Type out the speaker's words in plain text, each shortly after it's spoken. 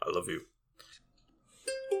I love you.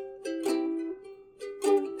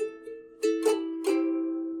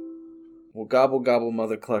 Well, gobble gobble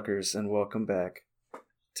mother cluckers, and welcome back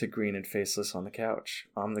to Green and Faceless on the Couch.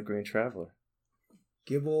 I'm the Green Traveler.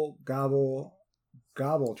 Gibble gobble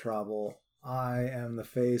gobble trouble. I am the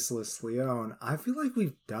Faceless Leon. I feel like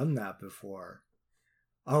we've done that before.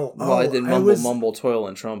 I did mumble, toil,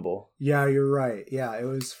 and trumble. Yeah, you're right. Yeah, it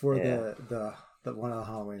was for the one of the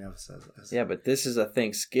Halloween episodes. Yeah, but this is a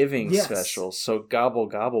Thanksgiving special, so gobble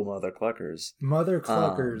gobble mother cluckers. Mother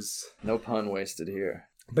cluckers. No pun wasted here.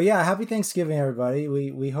 But yeah, happy Thanksgiving, everybody.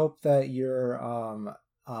 We hope that you're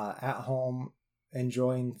at home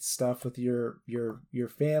enjoying stuff with your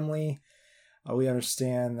family. We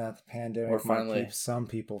understand that the pandemic might keep some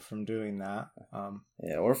people from doing that.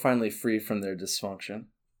 We're finally free from their dysfunction.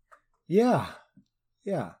 Yeah.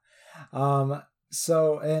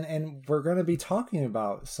 So, and we're going to be talking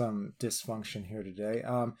about some dysfunction here today.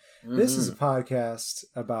 This is a podcast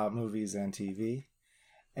about movies and TV.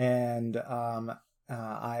 And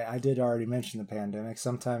I did already mention the pandemic.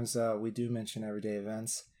 Sometimes we do mention everyday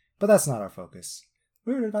events, but that's not our focus.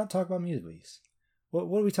 We're about to talk about movies. What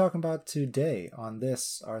are we talking about today on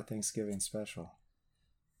this, our Thanksgiving special?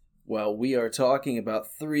 Well, we are talking about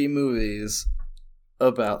 3 movies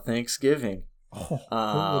about Thanksgiving.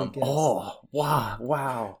 Wow.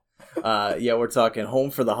 We're talking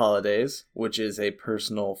Home for the Holidays, which is a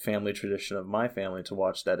personal family tradition of my family to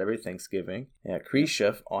watch that every Thanksgiving. Yeah,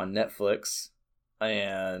 Krisha on Netflix,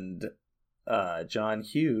 and John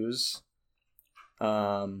Hughes,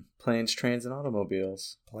 Planes, Trains, and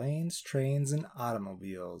Automobiles. Planes, Trains, and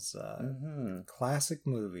Automobiles. Classic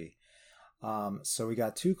movie. So we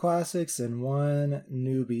got 2 classics and 1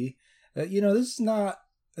 newbie. This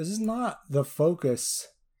is not the focus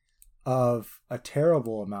of a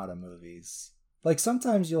terrible amount of movies. Like,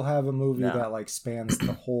 sometimes you'll have a movie that like spans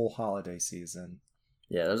the whole holiday season.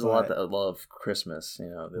 Yeah, there's a lot that love Christmas. They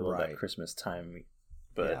love that Christmas time.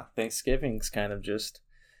 But Thanksgiving's kind of just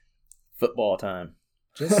football time.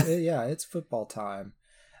 It's football time.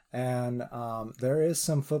 And there is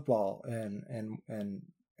some football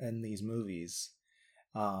in these movies.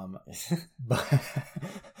 But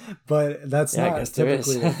that's not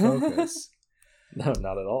typically the focus. No,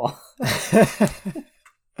 not at all.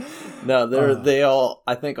 No,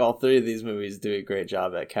 I think all 3 of these movies do a great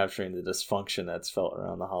job at capturing the dysfunction that's felt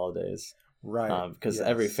around the holidays. Right. Because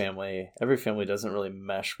every family doesn't really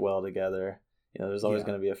mesh well together. There's always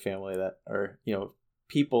going to be a family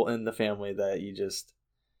people in the family that you just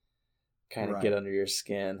kind of get under your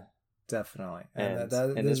skin. Definitely. And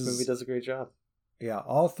this movie does a great job. Yeah,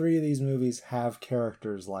 all 3 of these movies have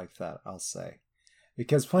characters like that, I'll say.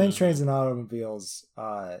 Because Planes, Trains, and Automobiles,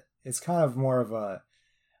 it's kind of more of a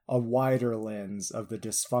wider lens of the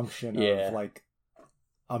dysfunction of, like,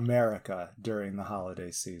 America during the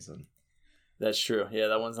holiday season. That's true. Yeah,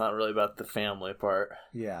 that one's not really about the family part.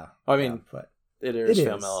 Yeah. I mean, but it is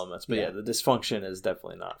family elements, but the dysfunction is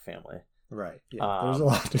definitely not family. Right. Yeah, there's a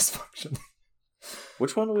lot of dysfunction.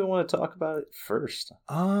 Which one do we want to talk about first?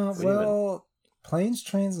 Planes,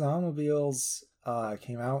 Trains, and Automobiles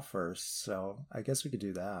came out first, so I guess we could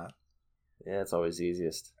do that. Yeah, it's always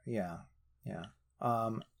easiest. Yeah.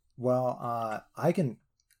 I could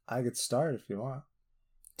start if you want.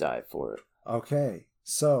 Dive for it. Okay,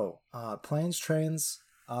 so Planes, Trains,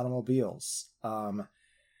 Automobiles.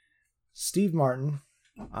 Steve Martin.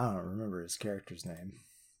 I don't remember his character's name.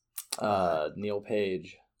 Neil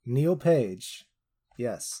Page. Neil Page.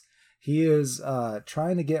 Yes. He is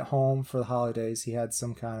trying to get home for the holidays. He had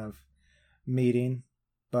some kind of meeting,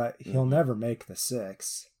 but he'll never make the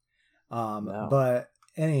 6. No. But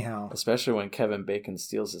anyhow. Especially when Kevin Bacon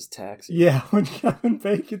steals his taxi. Yeah, when Kevin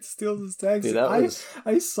Bacon steals his taxi. Dude,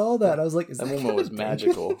 I saw that. I was like, that moment was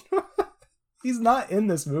magical. He's not in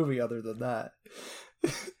this movie other than that.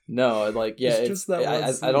 No, it's just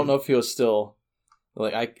that I don't know if he was still...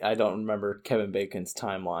 I don't remember Kevin Bacon's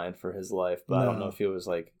timeline for his life, but I don't know if he was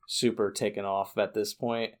super taken off at this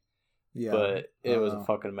point. Yeah, but it was a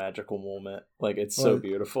fucking magical moment. It's so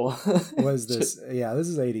beautiful. Was this? Yeah, this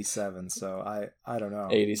is 87, so I don't know.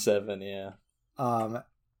 87, yeah.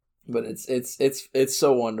 But it's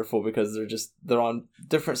so wonderful because they're on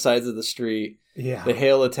different sides of the street. Yeah, they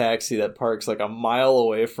hail a taxi that parks a mile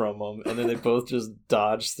away from them, and then they both just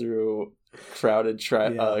dodge through crowded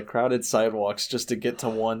sidewalks just to get to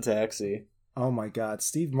one taxi. Oh my God,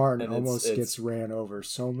 Steve Martin almost gets ran over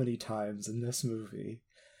so many times in this movie.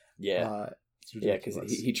 Yeah, because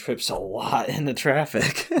he trips a lot in the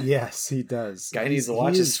traffic. Yes, he does. Guy needs to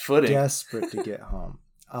watch his footing. Desperate to get home.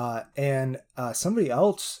 And somebody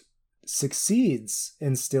else succeeds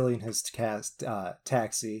in stealing his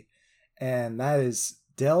taxi, and that is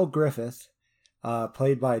Del Griffith,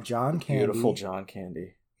 played by John Candy. Beautiful John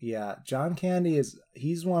Candy. Yeah, John Candy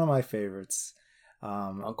he's one of my favorites.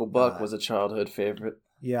 Uncle Buck was a childhood favorite.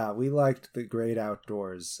 Yeah, we liked The Great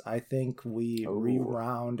Outdoors. I think we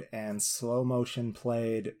rewound and slow motion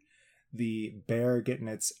played the bear getting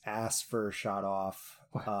its ass fur shot off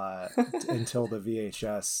until the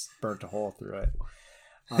VHS burnt a hole through it.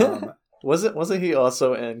 Wasn't he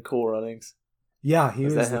also in Cool Runnings? Yeah, he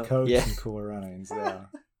was the coach in Cool Runnings.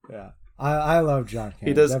 Yeah. I love John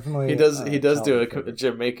Candy. He does do a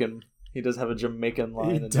Jamaican. He does have a Jamaican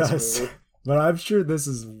line in this movie. But I'm sure this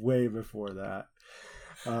is way before that.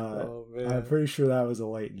 I'm pretty sure that was a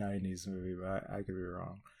late 90s movie, but I could be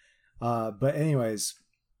wrong. But anyways,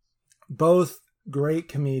 both great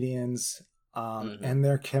comedians, and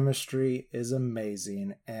their chemistry is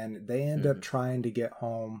amazing, and they end up trying to get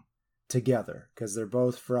home together because they're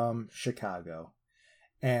both from Chicago,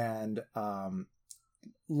 and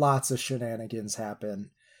lots of shenanigans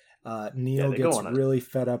happen. Neil gets really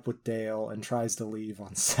fed up with Dale and tries to leave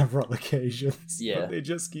on several occasions. But they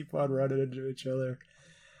just keep on running into each other.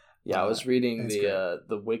 Yeah, I was reading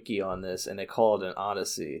the wiki on this, and they call it an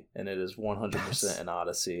Odyssey, and it is 100% an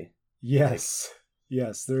Odyssey. Yes,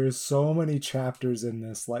 yes, there is so many chapters in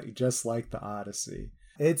this, just like the Odyssey.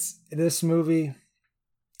 It's this movie,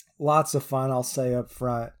 lots of fun. I'll say up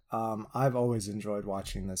front, I've always enjoyed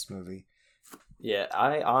watching this movie. Yeah,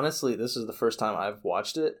 I honestly, this is the first time I've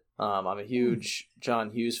watched it. I'm a huge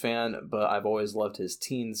John Hughes fan, but I've always loved his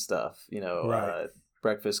teen stuff.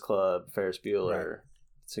 Breakfast Club, Ferris Bueller.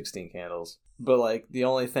 16 Candles. But like the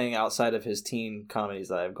only thing outside of his teen comedies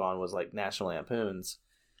that I've gone was like National Lampoons.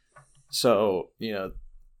 So, I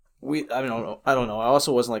don't know. I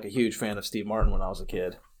also wasn't like a huge fan of Steve Martin when I was a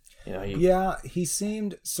kid. He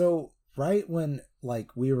seemed so right when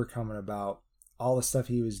like we were coming about all the stuff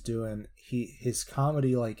he was doing, his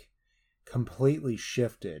comedy like completely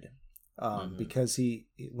shifted. Because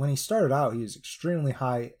when he started out, he was extremely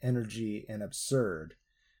high energy and absurd.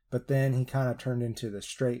 But then he kind of turned into the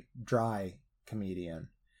straight, dry comedian.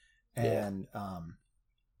 And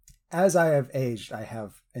as I have aged, I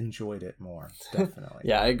have enjoyed it more, definitely.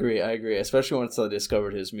 Yeah, I agree. Especially once I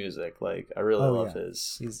discovered his music. Like, I really love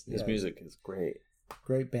his music is great.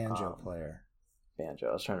 Great banjo player. Banjo.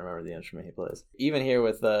 I was trying to remember the instrument he plays. Even here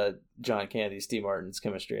with John Candy, Steve Martin's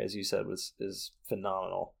chemistry, as you said, is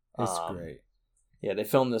phenomenal. It's great. Yeah, they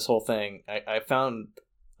filmed this whole thing.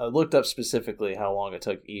 I looked up specifically how long it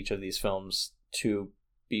took each of these films to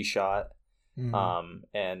be shot.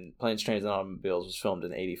 And Planes, Trains, and Automobiles was filmed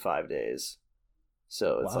in 85 days.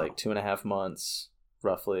 So it's like 2.5 months,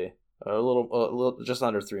 roughly. Or a little, just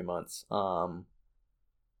under 3 months. But,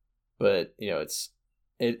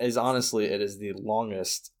 it is the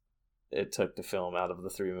longest it took to film out of the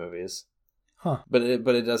 3 movies. Huh. But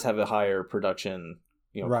it does have a higher production,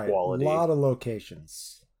 quality. A lot of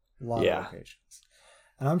locations.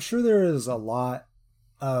 And I'm sure there is a lot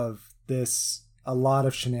of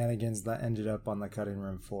shenanigans that ended up on the cutting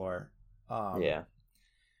room floor. Well,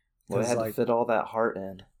 they had to fit all that heart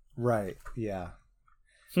in. Right, yeah.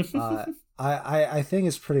 I think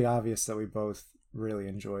it's pretty obvious that we both really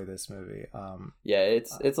enjoy this movie.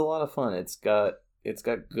 It's a lot of fun. It's got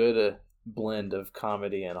good blend of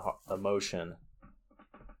comedy and emotion.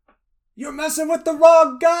 You're messing with the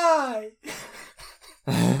wrong guy!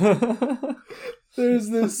 There's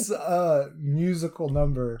this musical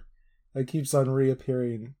number that keeps on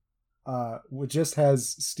reappearing, which just has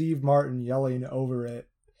Steve Martin yelling over it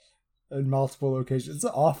in multiple locations. It's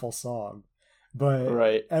an awful song, but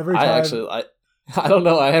every time... I don't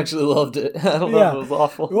know. I actually loved it. I don't know if it was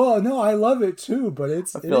awful. Well, no, I love it too, but I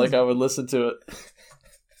feel like I would listen to it.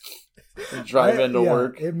 Drive into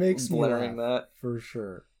work. It makes me blaring that for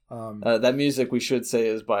sure. That music, we should say,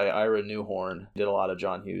 is by Ira Newhorn. Did a lot of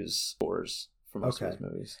John Hughes scores for most of his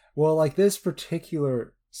movies. Well, like this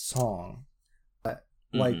particular song,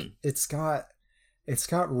 it's got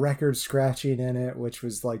record scratching in it, which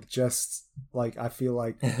was like just like I feel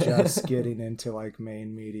like just getting into like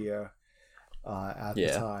main media at the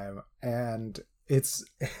time, and it's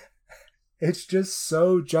just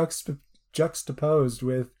so juxtaposed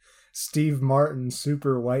with Steve Martin,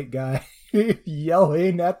 super white guy,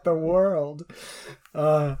 yelling at the world.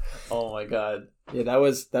 Oh my god. Yeah, that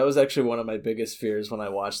was actually one of my biggest fears when I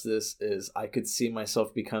watched this, is I could see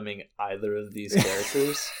myself becoming either of these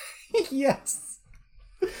characters. Yes.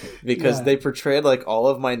 Because they portrayed like all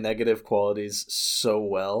of my negative qualities so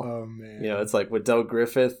well. Oh man. It's like with Del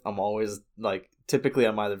Griffith, I'm always like, typically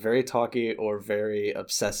I'm either very talky or very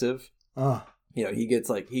obsessive. you know, he gets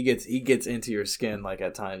into your skin like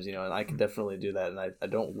at times, you know, and I can definitely do that, and I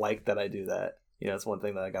don't like that I do that. You know, it's one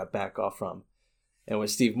thing that I got back off from. And with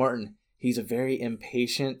Steve Martin, he's a very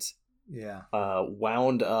impatient,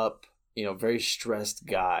 wound up, you know, very stressed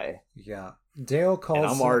guy. Yeah. Dale calls and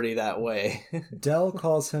I'm already that way. Dell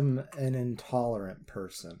calls him an intolerant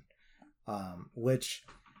person. Which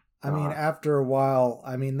I mean, after a while,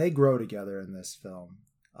 I mean, they grow together in this film.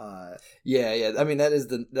 Yeah. I mean,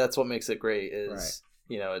 that's what makes it great is, right.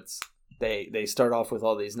 You know, it's they start off with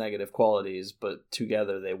all these negative qualities, but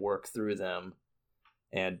together they work through them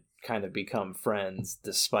and kind of become friends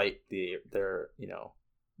despite their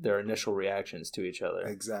initial reactions to each other.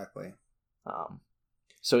 Exactly.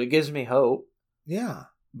 So it gives me hope. Yeah.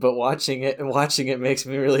 But watching it makes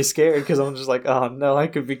me really scared because I'm just like, oh no, I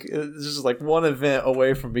could be. It's just like one event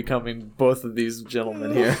away from becoming both of these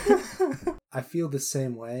gentlemen here. I feel the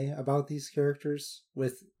same way about these characters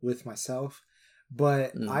with myself,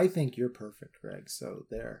 but I think you're perfect, Greg. So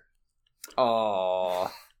there.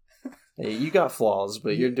 Oh, hey, you got flaws,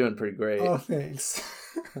 but you're doing pretty great. Oh, thanks.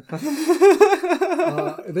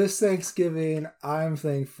 This Thanksgiving, I'm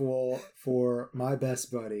thankful for my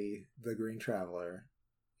best buddy, the Green Traveler.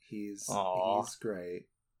 He's great.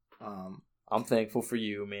 I'm thankful for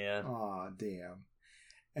you, man. Aw, damn.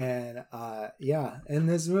 And in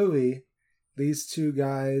this movie, these two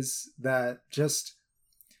guys that just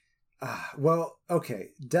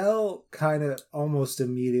Dell kind of almost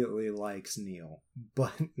immediately likes Neil,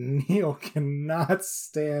 but Neil cannot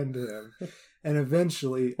stand him. And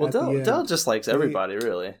eventually, Dell just likes everybody,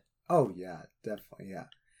 really. Oh yeah, definitely, yeah.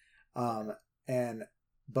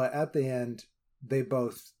 But at the end, they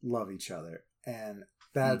both love each other, and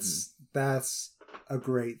that's a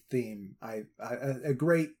great theme. A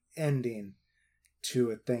great ending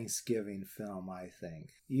to a Thanksgiving film, I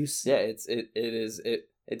think.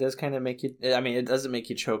 It does kind of make you. I mean, it doesn't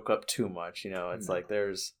make you choke up too much. You know, it's like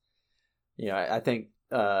there's, you know, I think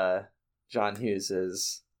John Hughes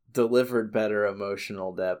has delivered better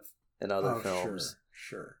emotional depth in other films.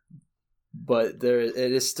 Sure. But it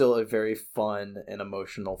is still a very fun and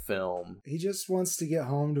emotional film. He just wants to get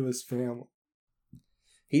home to his family.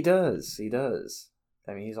 He does.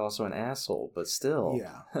 I mean, he's also an asshole, but still.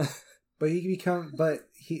 Yeah. But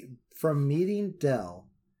from meeting Dell,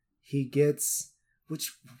 he gets, what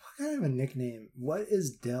kind of a nickname? What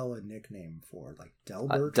is Dell a nickname for? Like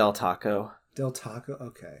Delbert? Del Taco. Del Taco?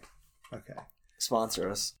 Okay. Sponsor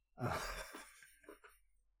us.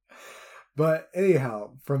 But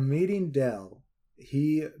anyhow, from meeting Dell,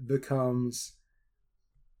 he becomes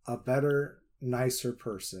a better, nicer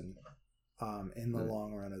person in the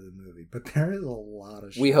long run of the movie. But there is a lot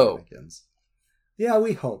of shenanigans. Yeah,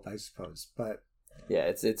 we hope, I suppose. But yeah,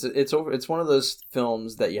 it's one of those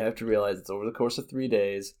films that you have to realize it's over the course of 3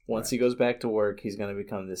 days. Once he goes back to work, he's going to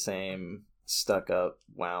become the same stuck-up,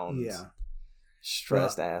 wound,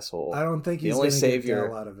 stressed asshole. I don't think he's going to get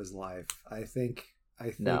Dell out of his life. I think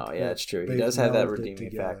it's true. He does have that redeeming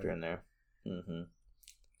factor in there. Mm-hmm.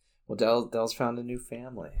 Well, Dell's found a new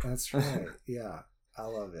family. That's right. Yeah, I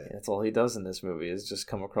love it. That's all he does in this movie is just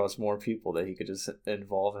come across more people that he could just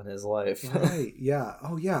involve in his life. Right. Yeah.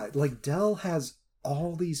 Oh, yeah. Like Dell has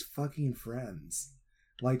all these fucking friends.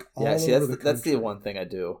 Like all over the country. That's the one thing I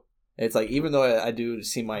do. It's like even though I do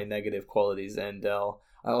see my negative qualities in Dell,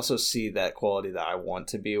 I also see that quality that I want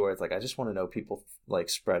to be, where it's like I just want to know people like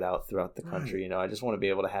spread out throughout the country. Right. You know, I just want to be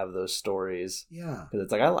able to have those stories. Yeah, because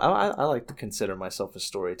it's like I like to consider myself a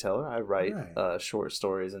storyteller. I write short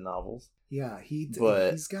stories and novels. Yeah, he's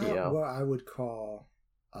got what I would call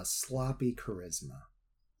a sloppy charisma.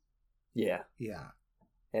 Yeah, yeah,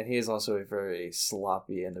 and he is also a very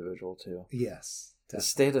sloppy individual too. Yes, definitely. The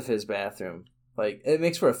state of his bathroom, like it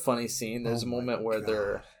makes for a funny scene. There's a moment where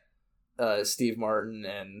they're. Steve Martin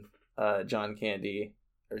and John Candy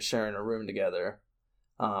are sharing a room together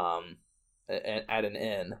at an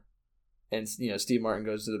inn. And, you know, Steve Martin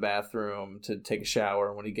goes to the bathroom to take a shower.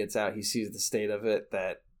 And when he gets out, he sees the state of it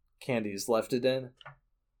that Candy's left it in.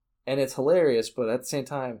 And it's hilarious, but at the same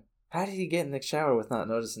time, how did he get in the shower with not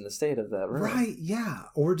noticing the state of that room? Right, yeah.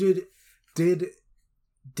 Or did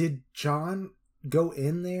John go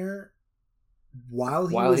in there while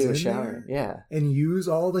he was showering, and use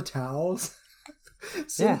all the towels?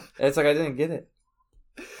 It's like I didn't get it.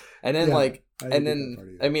 And then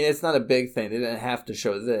I mean, it's not a big thing. They didn't have to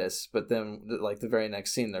show this, but then like the very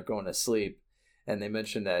next scene, they're going to sleep, and they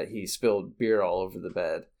mentioned that he spilled beer all over the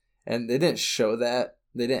bed, and they didn't show that.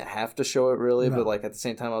 They didn't have to show it really, but like at the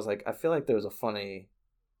same time, I was like, I feel like there was a funny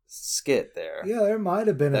skit there. Yeah, there might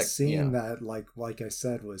have been a scene that like I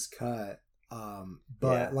said was cut.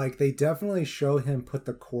 But like they definitely show him put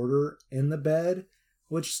the quarter in the bed,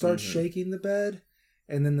 which starts shaking the bed.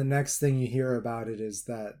 And then the next thing you hear about it is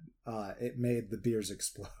that it made the beers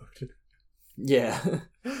explode. Yeah.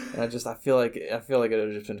 And I feel like it would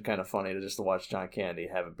have just been kind of funny to just watch John Candy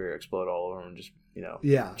have a beer explode all over him and just,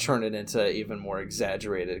 turn it into an even more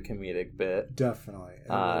exaggerated comedic bit. Definitely.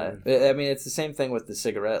 I mean, it's the same thing with the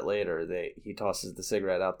cigarette later. He tosses the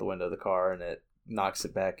cigarette out the window of the car and it knocks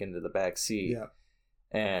it back into the back seat. Yeah.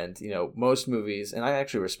 And, most movies, and I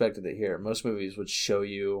actually respected it here, most movies would show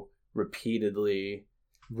you repeatedly,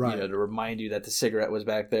 right, to remind you that the cigarette was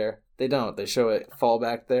back there. They don't. They show it fall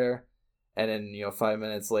back there, and then, 5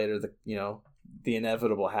 minutes later, the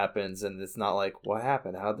inevitable happens, and it's not like, what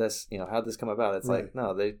happened? How'd this come about? It's right. like,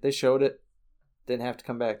 no, they showed it, didn't have to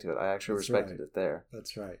come back to it. I actually respected it there.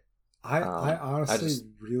 That's right. I honestly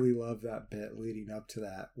really love that bit leading up to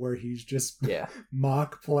that, where he's just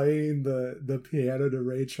mock playing the piano to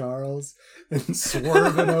Ray Charles and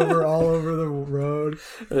swerving all over the road.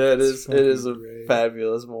 Yeah, it is a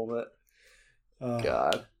fabulous moment.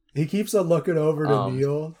 God. He keeps on looking over to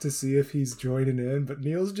Neil to see if he's joining in, but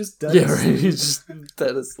Neil's just dead asleep. Right, he's just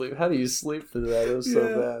dead asleep. How do you sleep through that? It was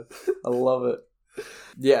so bad. I love it.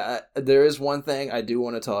 Yeah, there is one thing I do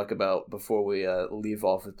want to talk about before we leave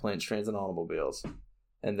off with Planes, Trains, and Automobiles,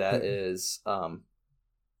 and that is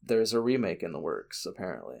there's a remake in the works,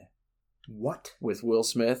 apparently. What? With Will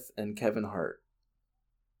Smith and Kevin Hart.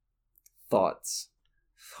 Thoughts?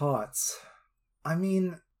 I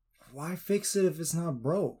mean, why fix it if it's not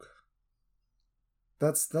broke?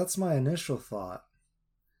 That's my initial thought.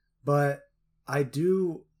 But I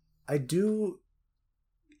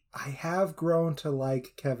have grown to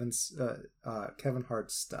like Kevin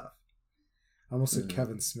Hart's stuff. I almost said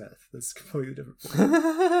Kevin Smith. That's completely different.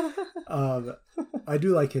 I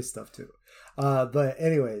do like his stuff too. But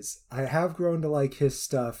anyways, I have grown to like his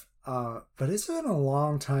stuff. But it's been a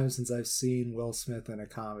long time since I've seen Will Smith in a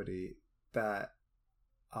comedy that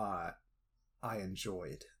I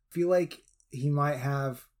enjoyed. I feel like he might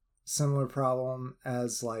have similar problem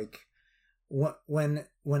as like when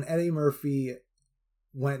Eddie Murphy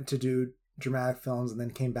went to do dramatic films and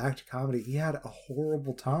then came back to comedy. He had a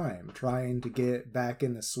horrible time trying to get back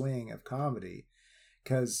in the swing of comedy,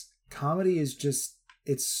 because comedy is just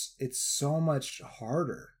it's so much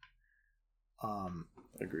harder.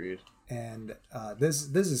 Agreed. And this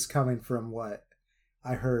is coming from what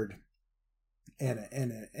I heard in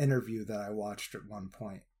an interview that I watched at one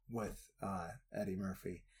point with Eddie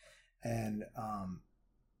Murphy, and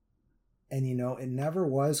it never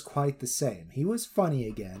was quite the same. He was funny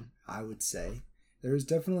again, I would say. There was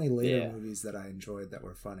definitely later movies that I enjoyed that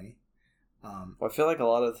were funny. Well, I feel like a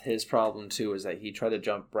lot of his problem too is that he tried to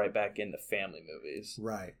jump right back into family movies,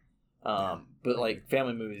 right? But like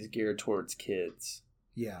family movies geared towards kids.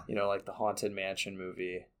 Yeah, like the Haunted Mansion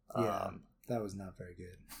movie. That was not very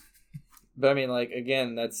good. But I mean, like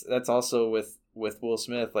again, that's also with Will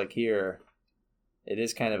Smith. Like here, it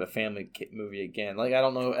is kind of a family movie again. Like I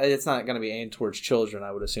don't know, it's not going to be aimed towards children.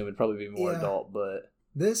 I would assume it'd probably be more adult, but.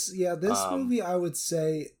 This movie I would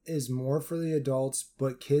say is more for the adults,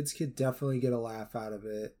 but kids could definitely get a laugh out of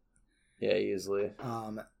it. Yeah, easily.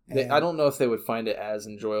 I don't know if they would find it as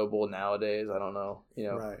enjoyable nowadays. I don't know.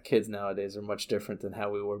 Right. Kids nowadays are much different than how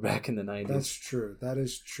we were back in the 90s. That's true. That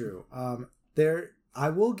is true. I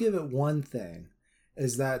will give it one thing,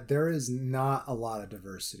 is that there is not a lot of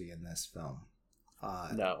diversity in this film.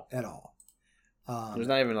 No. At all. There's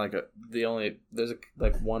not even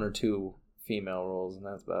there's one or two female roles, and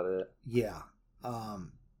that's about it. Yeah.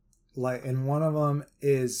 And one of them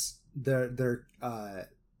is they're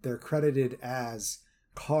credited as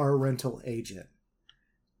car rental agent.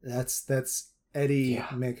 That's Eddie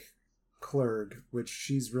McClurg, which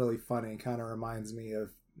she's really funny. Kind of reminds me of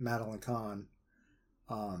Madeline Kahn.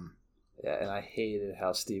 Yeah, and I hated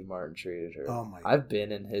how Steve Martin treated her. Oh my! I've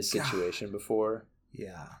been in his situation before.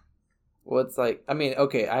 Yeah. Well, it's like, I mean,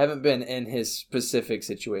 okay, I haven't been in his specific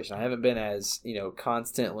situation. I haven't been as,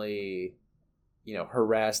 constantly,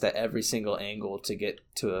 harassed at every single angle to get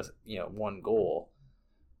to one goal,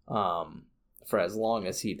 for as long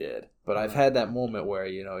as he did. But I've had that moment where,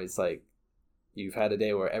 it's like, you've had a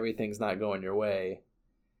day where everything's not going your way,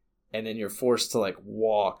 and then you're forced to,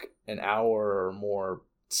 walk an hour or more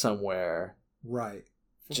somewhere. Right.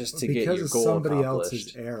 Just to get your goal accomplished. Because of somebody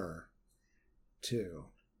else's error, too.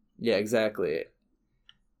 Yeah, exactly.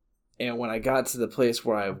 And when I got to the place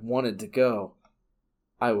where I wanted to go,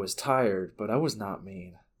 I was tired, but I was not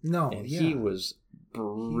mean. No, and he was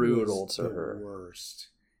brutal to her. Worst.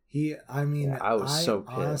 I was so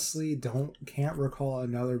pissed. Honestly can't recall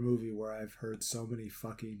another movie where I've heard so many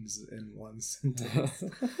fuckings in one sentence.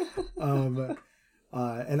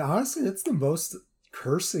 And honestly, it's the most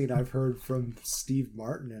cursing I've heard from Steve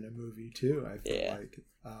Martin in a movie too. I feel like,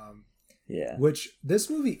 which this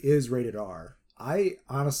movie is rated R. I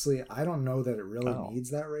don't know that it really needs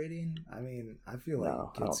that rating. I mean, I feel like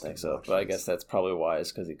I don't think so, but I guess that's probably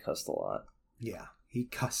wise because he cussed a lot. Yeah, he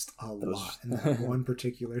cussed a lot in that one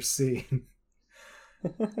particular scene.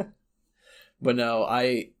 But no,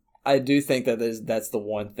 I do think that that's the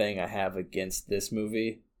one thing I have against this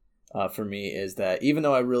movie. For me, is that even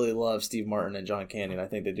though I really love Steve Martin and John Candy, I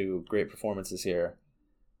think they do great performances here.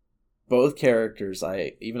 Both characters,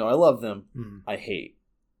 even though I love them, I hate.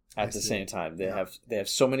 At the same time, they have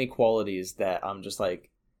so many qualities that I'm just like,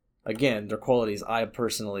 again, they're qualities I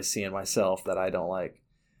personally see in myself that I don't like,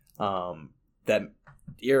 that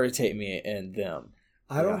irritate me in them.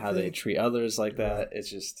 I don't know how they treat others like that. It's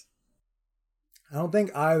just. I don't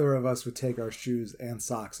think either of us would take our shoes and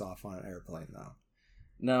socks off on an airplane, though.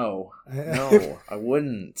 No, I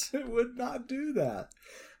wouldn't. I would not do that.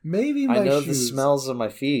 Maybe my shoes. I know the smells of my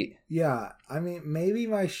feet. Yeah, I mean, maybe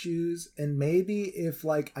my shoes, and maybe if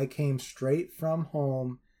like I came straight from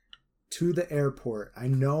home to the airport, I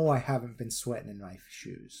know I haven't been sweating in my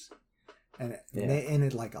shoes, and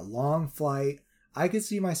it's like a long flight, I could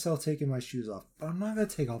see myself taking my shoes off, but I'm not gonna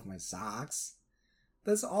take off my socks.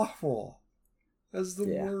 That's awful. That's the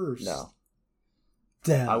worst. No.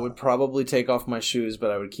 Down. I would probably take off my shoes, but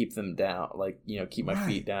I would keep them down, keep my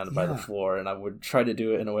feet down by the floor, and I would try to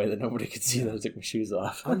do it in a way that nobody could see that I took my shoes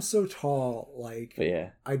off. I'm so tall,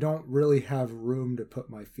 I don't really have room to put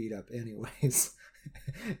my feet up anyways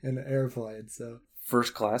in an airplane, so.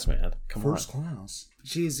 First class, man. Come on. First class.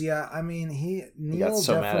 Jeez, yeah, I mean, Neil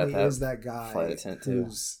so definitely is that guy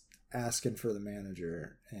who's asking for the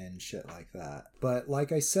manager and shit like that. But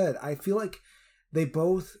like I said, I feel like they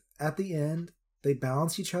both, at the end, they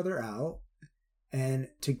balance each other out, and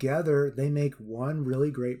together they make one really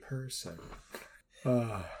great person.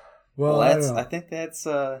 I think that's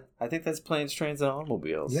Planes, Trains, and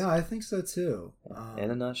Automobiles. Yeah, I think so too. In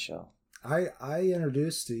a nutshell. I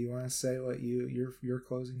introduced you. You want to say what your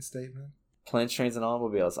closing statement? Planes, Trains, and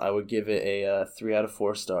Automobiles. I would give it a 3 out of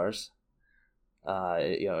 4 stars.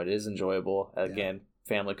 It is enjoyable. Again,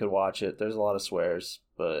 family could watch it. There's a lot of swears,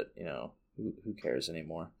 but who cares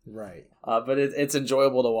anymore? Right. But it's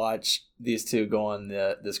enjoyable to watch these two go on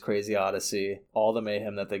this crazy odyssey. All the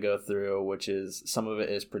mayhem that they go through, which is, some of it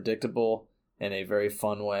is predictable in a very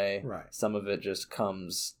fun way. Right. Some of it just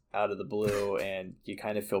comes out of the blue and you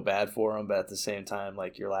kind of feel bad for them, but at the same time,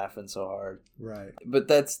 like, you're laughing so hard. Right. But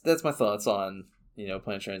that's my thoughts on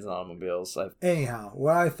Planes, Trains, and Automobiles. Anyhow,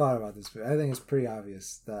 what I thought about this movie, I think it's pretty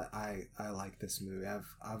obvious that I like this movie.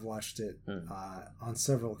 I've watched it on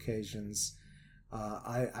several occasions.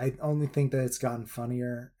 I only think that it's gotten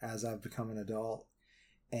funnier as I've become an adult,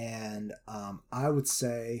 and I would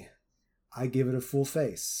say I give it a full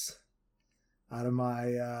face out of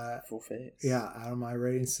my full face. Yeah, out of my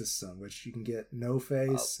rating system, which you can get no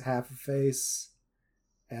face, half a face,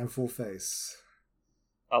 and full face.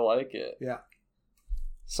 I like it. Yeah.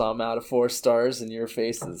 Some out of 4 stars in your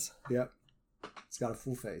faces. Yep. It's got a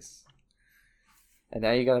full face. And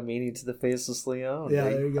now you got a meaning to the Faceless Leon. Yeah,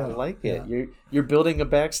 there you go. I like it. Yeah. You're building a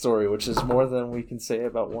backstory, which is more than we can say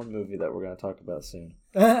about one movie that we're going to talk about soon.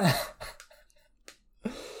 But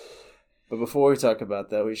before we talk about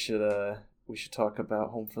that, we should talk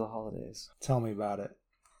about Home for the Holidays. Tell me about it.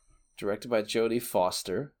 Directed by Jodie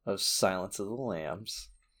Foster of Silence of the Lambs.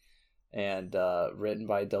 And written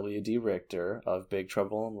by W.D. Richter of Big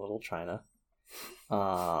Trouble in Little China.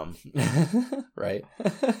 Right?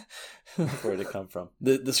 Where'd it come from?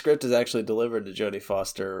 The script is actually delivered to Jodie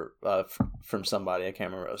Foster from somebody, I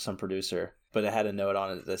can't remember, some producer, but it had a note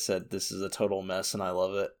on it that said, "This is a total mess and I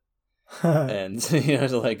love it."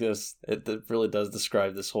 And like this, it really does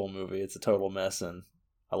describe this whole movie. It's a total mess and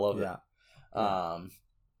I love it.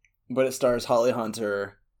 But it stars Holly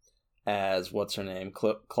Hunter as, what's her name?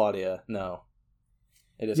 Claudia. No.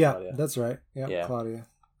 It is Claudia. That's right. Yeah,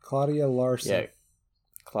 Claudia Larson. Yeah,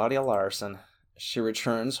 Claudia Larson. She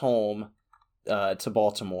returns home to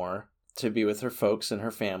Baltimore to be with her folks and her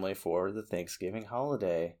family for the Thanksgiving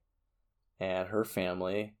holiday. And her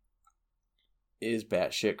family is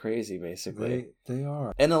batshit crazy, basically. They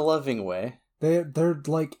are. In a loving way. They're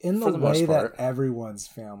like in the way that everyone's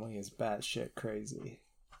family is batshit crazy.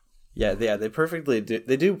 Yeah, they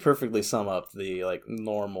do perfectly sum up the like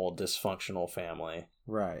normal dysfunctional family.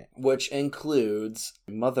 Right. Which includes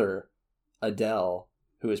mother Adele,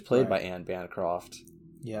 who is played by Anne Bancroft.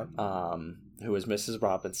 Yep. who is Mrs.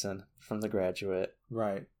 Robinson from The Graduate.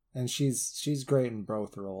 Right. And she's great in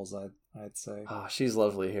both roles, I'd say. Oh, she's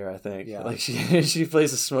lovely here, I think. Yeah. Like she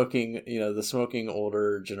plays the smoking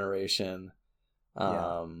older generation,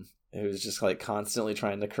 who's just like constantly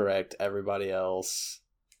trying to correct everybody else,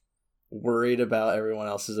 worried about everyone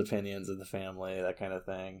else's opinions of the family, that kind of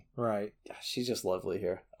thing. Right. Yeah, she's just lovely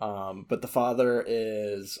here. But the father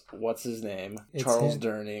is, what's his name? Charles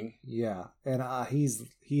Durning. Yeah, and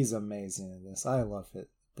he's amazing in this. I love it.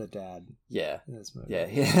 The dad. Yeah. In this movie. Yeah.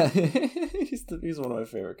 He's one of my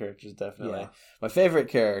favorite characters, definitely. Yeah. My favorite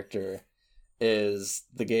character is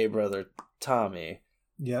the gay brother Tommy.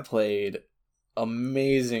 Yep. Played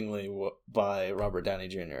amazingly by Robert Downey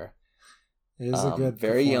Jr. It is a good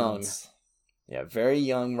very young. Yeah, very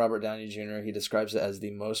young Robert Downey Jr. He describes it as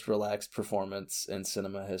the most relaxed performance in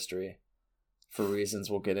cinema history, for reasons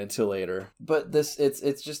we'll get into later. But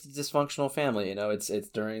it's just a dysfunctional family, you know. It's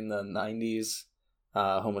during the 90s.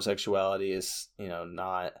 Homosexuality is,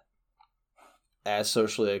 not as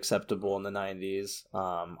socially acceptable in the 90s.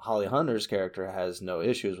 Holly Hunter's character has no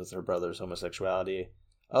issues with her brother's homosexuality.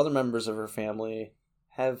 Other members of her family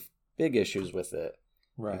have big issues with it,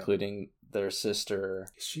 right, including their sister.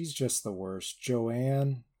 She's just the worst.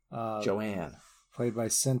 Joanne. Played by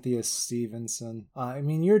Cynthia Stevenson. I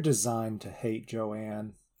mean, you're designed to hate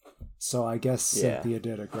Joanne, so I guess Cynthia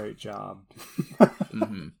did a great job.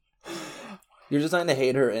 Mm-hmm. You're designed to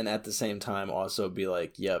hate her and at the same time also be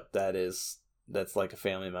like, yep, that's like a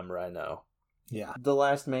family member I know. Yeah. The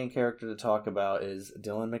last main character to talk about is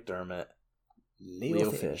Dylan McDermott, Leo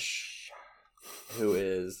Fish,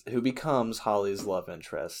 who becomes Holly's love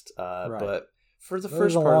interest. Right. But for the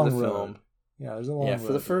first part of the film, there's a long road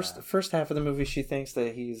for the first half of the movie, she thinks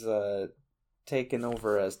that he's taken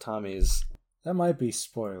over as Tommy's. That might be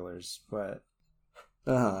spoilers, but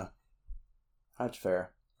that's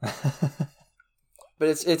fair. But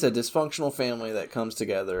it's a dysfunctional family that comes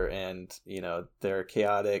together, and their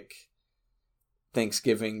chaotic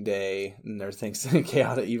Thanksgiving day and their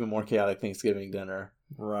even more chaotic Thanksgiving dinner.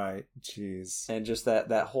 Right. Jeez. And just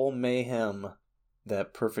that whole mayhem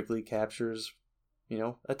that perfectly captures,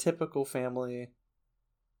 a typical family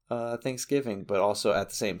Thanksgiving, but also at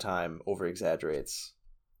the same time over exaggerates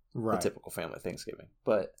the typical family Thanksgiving.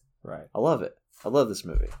 But I love it. I love this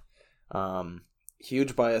movie.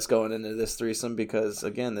 Huge bias going into this threesome because,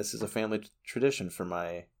 again, this is a family tradition for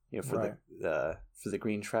my, for the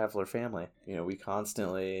Green Traveler family. We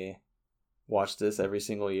constantly watch this every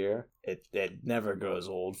single year. It never goes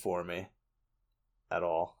old for me at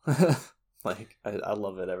all. Like, I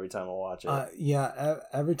love it every time I watch it.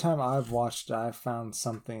 Every time I've watched it, I've found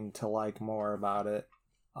something to like more about it.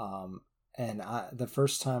 And the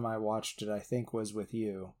first time I watched it, I think, was with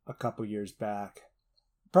you a couple years back.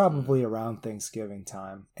 Probably around Thanksgiving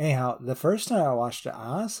time. Anyhow, the first time I watched it, I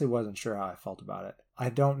honestly wasn't sure how I felt about it. I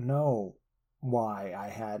don't know why I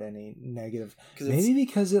had any negative. Maybe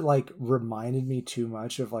because it reminded me too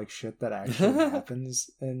much of shit that actually happens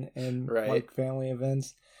in family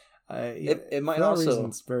events. It might for that also reason,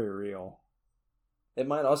 it's very real. It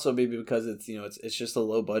might also be because it's just a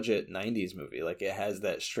low budget 90s movie. It has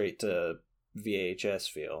that straight to VHS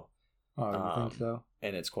feel. Oh, you think so?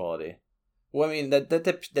 And its quality. Well, I mean,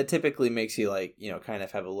 that typically makes you kind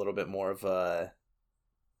of have a little bit more of a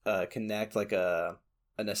connect, a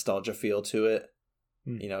nostalgia feel to it,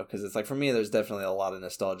 because it's for me, there's definitely a lot of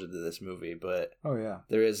nostalgia to this movie, but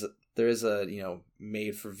there is a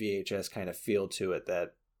made for VHS kind of feel to it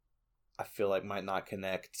that I feel like might not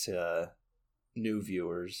connect to new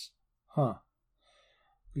viewers. Huh.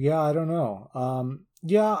 Yeah, I don't know.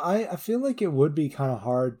 I feel like it would be kind of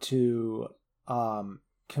hard to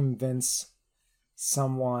convince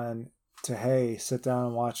someone to sit down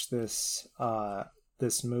and watch this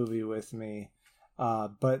this movie with me,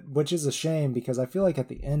 but which is a shame because I feel like at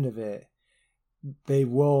the end of it they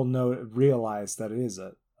will realize that it is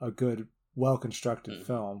a good, well constructed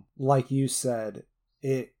film. Like you said,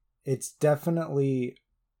 it's definitely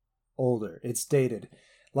older, it's dated.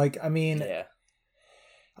 I mean,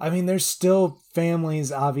 there's still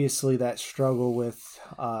families obviously that struggle with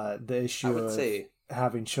the issue of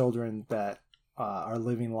having children that are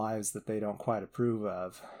living lives that they don't quite approve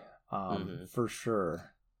of, for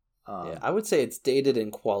sure. I would say it's dated in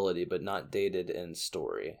quality, but not dated in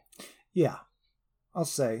story. Yeah, I'll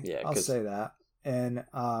say that. And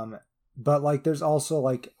but there's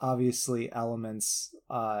also obviously elements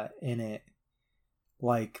in it,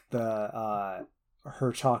 the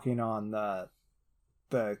her talking on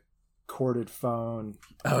the corded phone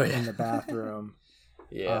in the bathroom.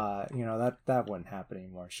 Yeah. That wouldn't happen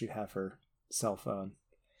anymore. She'd have her cell phone.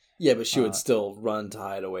 Yeah, but she would still run to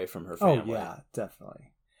hide away from her family. Oh, yeah,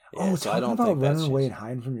 definitely. Yeah, so talking about running away and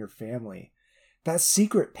hiding from your family. That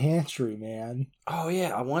secret pantry, man. Oh,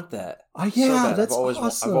 yeah, I want that. Yeah, that's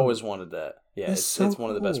awesome. I've always wanted that. Yeah, it's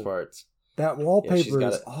one of the best parts. That wallpaper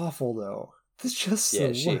is awful, though. It's just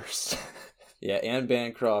the worst. Yeah, Anne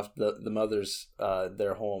Bancroft, the mother's,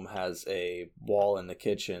 their home has a wall in the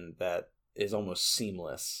kitchen that is almost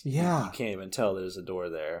seamless. Yeah. You can't even tell there's a door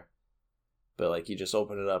there. But, like, you just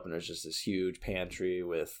open it up and there's just this huge pantry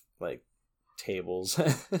with, like, tables.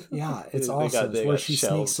 Yeah, it's awesome. It's where she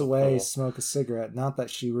sneaks away, smoke a cigarette. Not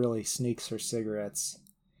that she really sneaks her cigarettes.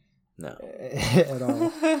 No. At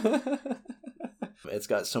all. It's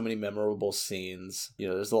got so many memorable scenes. You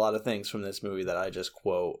know, there's a lot of things from this movie that I just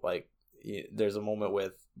quote. Like, there's a moment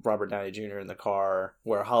with Robert Downey Jr. in the car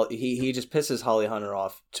where he just pisses Holly Hunter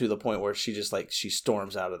off to the point where she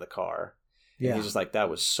storms out of the car. Yeah. And he's just like, that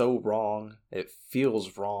was so wrong. It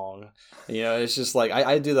feels wrong. You know, it's just like,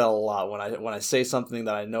 I do that a lot when I say something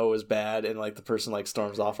that I know is bad and like the person like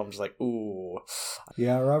storms off. I'm just like, ooh.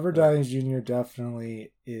 Yeah, Robert Downey Jr.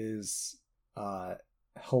 definitely is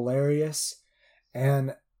hilarious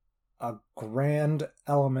and a grand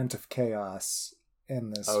element of chaos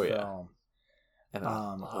in this film. Yeah. And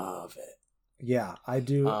I love it. Yeah, I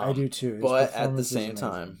do too. But at the same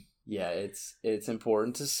time, yeah, it's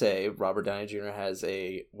important to say Robert Downey Jr. has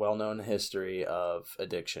a well-known history of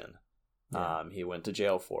addiction. Yeah. He went to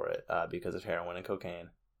jail for it because of heroin and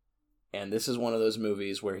cocaine. And this is one of those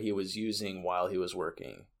movies where he was using while he was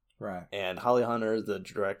working. Right. And Holly Hunter, the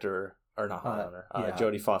director, or not Holly Hunter,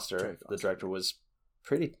 Jodie Foster, the director, was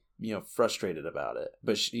pretty, frustrated about it.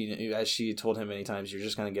 But she, as she told him many times, you're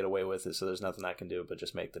just going to get away with it, so there's nothing I can do but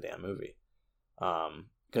just make the damn movie.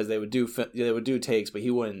 Because they would do takes, but he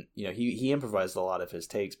wouldn't. He improvised a lot of his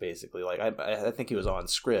takes basically. Like I think he was on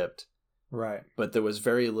script, right? But there was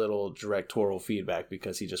very little directorial feedback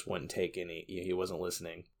because he just wouldn't take any. He wasn't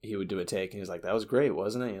listening. He would do a take, and he was like, "That was great,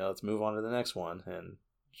 wasn't it? Let's move on to the next one." And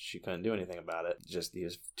she couldn't do anything about it. Just he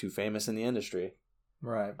was too famous in the industry.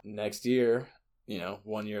 Right. Next year,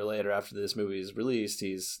 1 year later after this movie is released,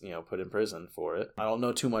 he's put in prison for it. I don't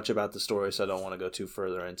know too much about the story, so I don't want to go too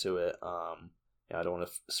further into it. I don't want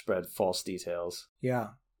to spread false details. Yeah.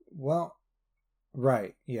 Well,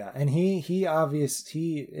 right. Yeah. And he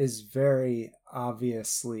is very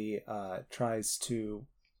obviously tries to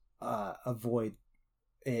avoid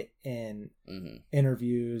it in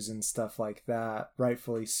interviews and stuff like that.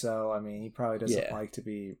 Rightfully so. I mean, he probably doesn't like to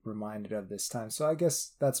be reminded of this time. So I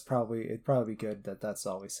guess it'd probably be good that that's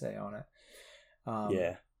all we say on it.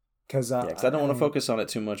 Yeah. Because I don't want to focus on it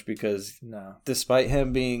too much because despite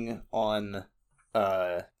him being on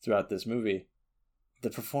throughout this movie, the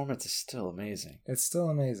performance is still amazing. It's still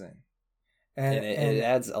amazing, and it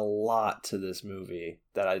adds a lot to this movie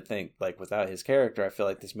that I think, like, without his character, I feel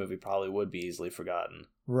like this movie probably would be easily forgotten.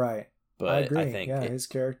 Right. But I agree. I think his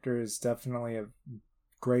character is definitely a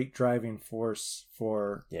great driving force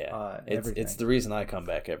for everything. It's the reason I come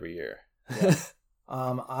back every year. Yeah.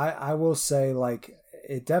 I will say, like,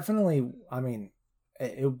 it definitely. I mean,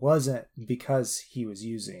 it wasn't because he was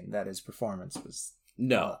using that his performance was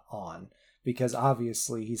on, because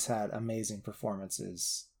obviously he's had amazing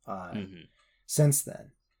performances since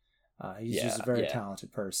then. He's just a very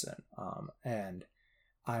talented person, and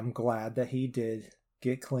I'm glad that he did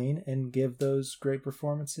get clean and give those great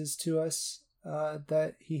performances to us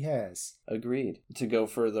that he has. Agreed. To go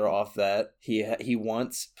further off that,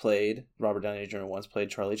 Robert Downey Jr. once played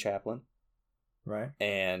Charlie Chaplin. Right.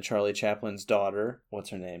 And Charlie Chaplin's daughter, what's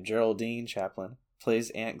her name? Geraldine Chaplin, plays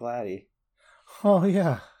Aunt Gladdy. Oh,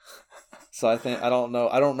 yeah. So I don't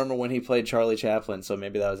remember when he played Charlie Chaplin, so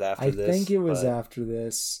maybe that was after this. I think it was after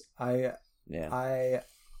this. I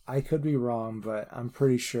could be wrong, but I'm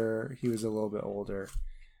pretty sure he was a little bit older.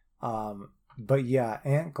 But yeah,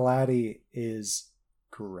 Aunt Gladdy is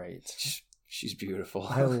great. She's beautiful.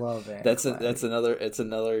 I love Aunt Gladdy. It's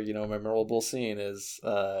another memorable scene is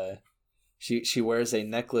She wears a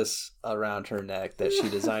necklace around her neck that she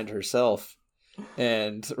designed herself,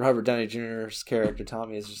 and Robert Downey Jr.'s character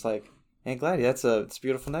Tommy is just like, "Aunt Gladdy, it's a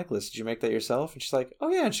beautiful necklace. Did you make that yourself?" And she's like, "Oh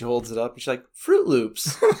yeah." And she holds it up, and she's like, "Fruit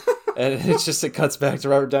Loops." And it cuts back to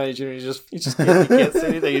Robert Downey Jr. He can't say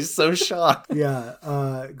anything. He's so shocked. Yeah,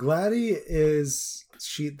 Gladdy is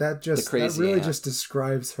that really just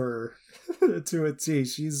describes her to a T.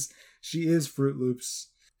 She is Fruit Loops.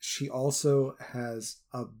 She also has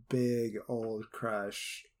a big old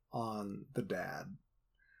crush on the dad.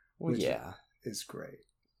 Which is great.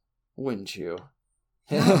 Wouldn't you?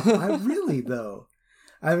 Yeah, I really, though.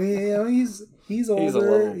 I mean, you know, he's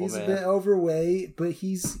older. He's a bit overweight, but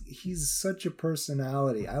he's such a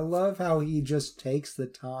personality. I love how he just takes the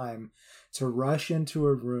time to rush into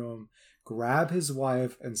a room, grab his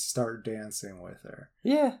wife, and start dancing with her.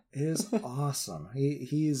 Yeah, it is awesome.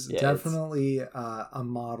 He's definitely a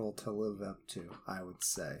model to live up to, I would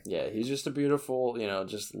say. Yeah, he's just a beautiful,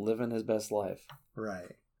 just living his best life.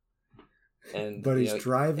 Right. But he's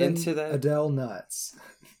driving Adele nuts.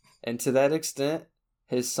 And to that extent,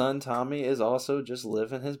 his son Tommy is also just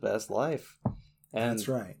living his best life. And that's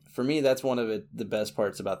right. For me, that's one of the best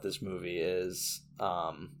parts about this movie is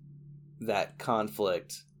that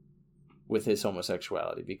conflict with his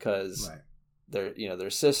homosexuality, because their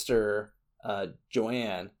sister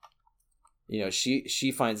Joanne,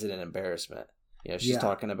 she finds it an embarrassment. She's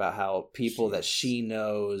talking about how people that she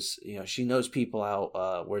knows, she knows people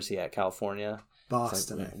out, where's he at? California?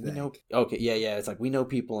 Boston, like, I think. We know, okay, yeah. It's like, we know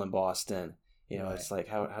people in Boston. It's like,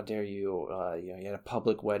 how dare you, you had a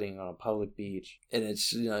public wedding on a public beach. And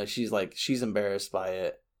it's, she's embarrassed by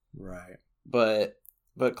it. Right. But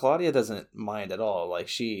Claudia doesn't mind at all. Like,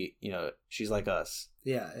 she's like us.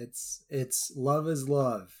 Yeah, it's love is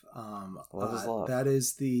love. Love is love. That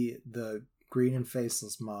is the Green and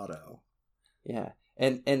Faceless motto. Yeah,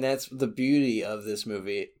 and that's the beauty of this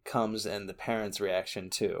movie comes in the parents'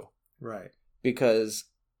 reaction too. Right. Because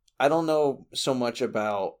I don't know so much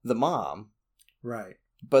about the mom. Right.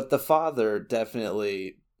 But the father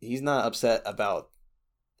definitely, he's not upset about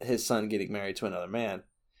his son getting married to another man.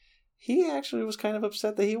 He actually was kind of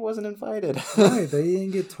upset that he wasn't invited. Right, they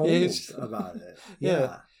didn't get told about it.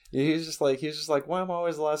 Yeah. He's just like, why am I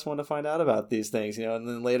always the last one to find out about these things? And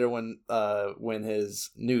then later when his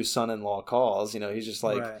new son-in-law calls, he's just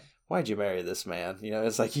like, why'd you marry this man?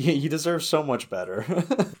 It's like, he deserves so much better.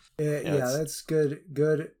 That's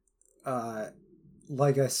good.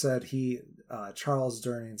 Like I said, Charles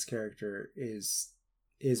Durnin's character is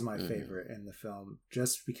my favorite in the film,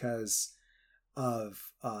 just because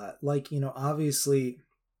of obviously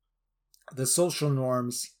the social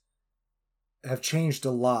norms have changed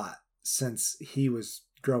a lot since he was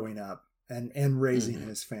growing up and raising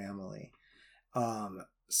his family,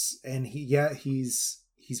 and he's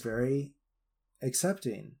very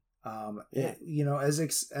accepting,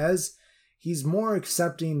 as he's more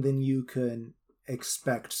accepting than you can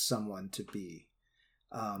expect someone to be,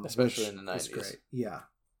 especially in the 90s. Is great. Yeah,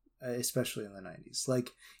 especially in the 90s.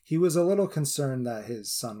 Like, he was a little concerned that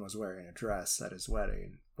his son was wearing a dress at his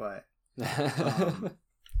wedding, but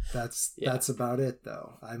that's about it,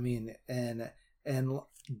 though. I mean, and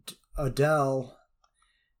Adele,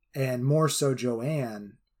 and more so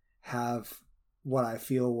Joanne, have what I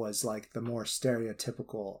feel was like the more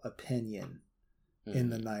stereotypical opinion in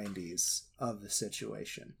the 90s of the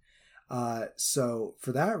situation. So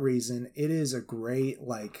for that reason, it is a great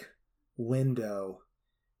window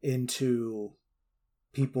into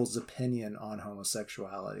people's opinion on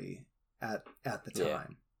homosexuality at the time.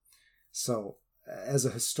 Yeah. So as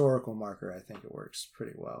a historical marker, I think it works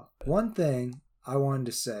pretty well. One thing I wanted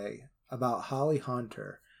to say about Holly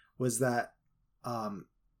Hunter was that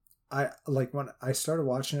when I started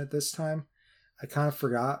watching it this time, I kind of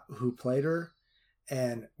forgot who played her,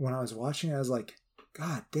 and when I was watching it, I was like,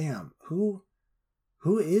 God damn, who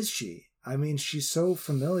is she? I mean, she's so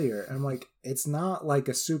familiar, and I'm like, it's not like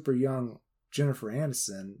a super young Jennifer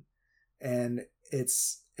Aniston, and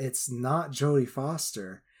it's not Jodie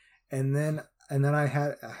Foster, and then I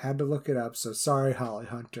had to look it up. So sorry, Holly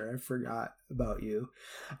Hunter, I forgot about you.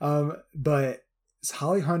 But it's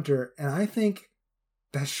Holly Hunter, and I think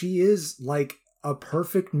that she is like a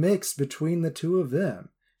perfect mix between the two of them.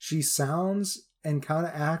 She sounds and kind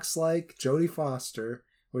of acts like Jodie Foster,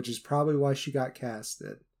 which is probably why she got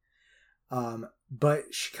casted.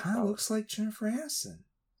 But she kind of looks like Jennifer Aniston.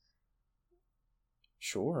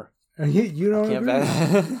 Sure. You don't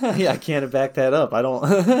agree? I can't back that up. I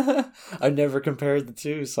don't. I've never compared the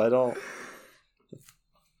two, so I don't.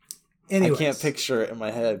 Anyways, I can't picture it in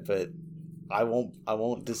my head, but I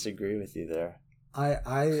won't disagree with you there.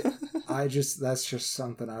 I just, that's just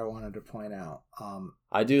something I wanted to point out.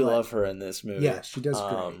 I do love her in this movie. Yeah, she does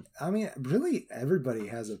great. I mean, really, everybody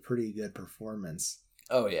has a pretty good performance.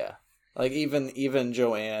 Oh yeah, like even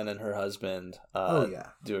Joanne and her husband.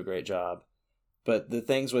 Do a great job. But the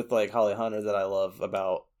things with like Holly Hunter that I love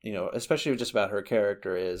about, especially just about her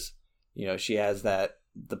character is, she has the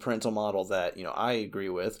parental model that, I agree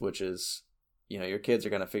with, which is, your kids are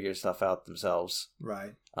going to figure stuff out themselves.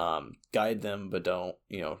 Right. Guide them, but don't,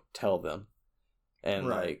 tell them. And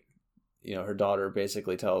her daughter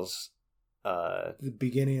basically tells the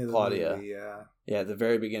beginning of the Claudia, movie, yeah. Yeah, at the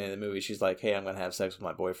very beginning of the movie, she's like, "Hey, I'm gonna have sex with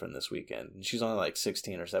my boyfriend this weekend," and she's only like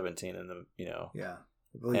 16 or 17, in the Yeah,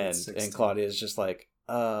 and Claudia's just like,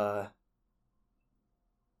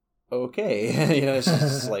 okay, she's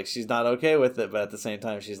just like, she's not okay with it, but at the same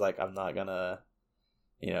time, she's like, I'm not gonna,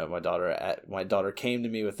 my daughter came to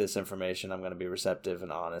me with this information. I'm gonna be receptive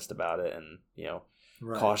and honest about it, and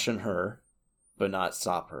caution her, but not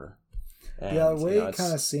stop her. And, yeah, the way it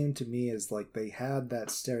kind of seemed to me is like they had that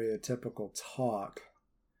stereotypical talk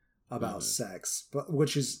about sex, but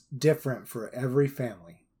which is different for every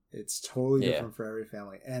family. It's totally different for every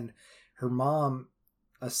family. And her mom,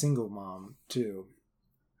 a single mom too,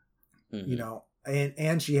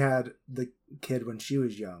 and she had the kid when she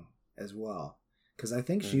was young as well. Because I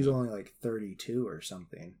think she's only like 32 or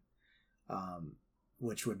something,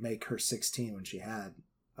 which would make her 16 when she had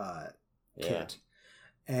kid.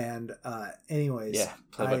 And anyways,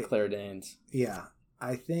 played by Claire Danes. Yeah,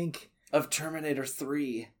 I think of Terminator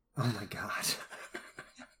 3. Oh my god.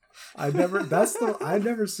 I've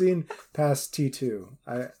never seen past T2.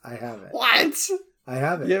 I haven't. What? I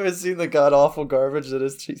haven't. You haven't seen the god awful garbage that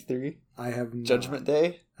is T3? I have not. Judgment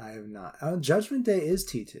Day? I have not. Judgment Day is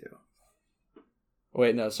T2.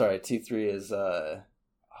 Wait, no, sorry. T3 is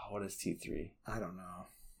what is T3? I don't know.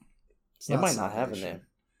 It might not have a name.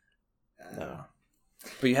 No.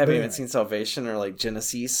 But you haven't even seen Salvation or like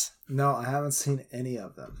Genesis? No, I haven't seen any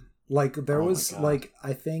of them. Like there was like,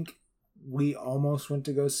 I think we almost went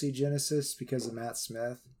to go see Genesis because of Matt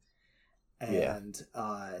Smith. And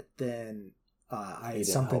then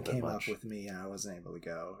something came up with me and I wasn't able to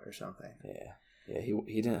go or something. Yeah,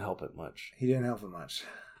 he didn't help it much. He didn't help it much.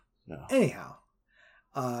 No. Anyhow,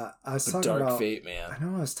 I was talking Dark about Fate, man. I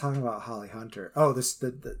know I was talking about Holly Hunter. Oh,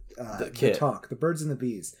 the talk, the birds and the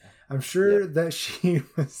bees. I'm sure that she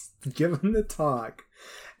was given the talk,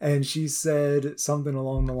 and she said something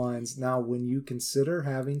along the lines, "Now, when you consider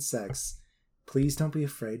having sex, please don't be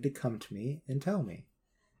afraid to come to me and tell me."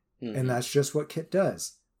 Mm-hmm. And that's just what Kit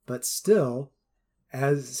does. But still,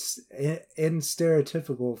 as in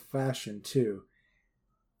stereotypical fashion too,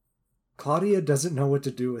 Claudia doesn't know what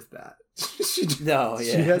to do with that. She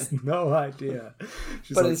has no idea.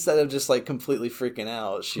 But instead of just like completely freaking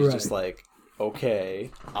out, she's just like,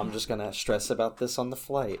 okay, I'm just gonna stress about this on the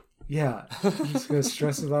flight. Yeah, I'm just gonna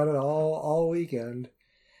stress about it all weekend.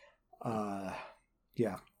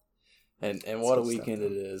 Yeah. And what a weekend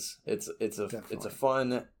it is. It's a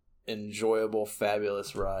fun, enjoyable,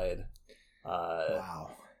 fabulous ride.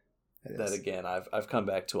 Wow. That again I've come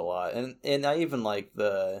back to a lot. And I even like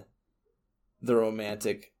the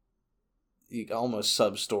romantic almost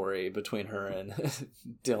sub story between her and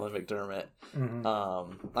Dylan McDermott.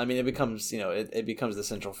 Mm-hmm. I mean, it becomes it becomes the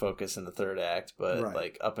central focus in the third act, but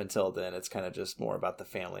like up until then, it's kind of just more about the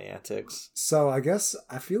family antics. So I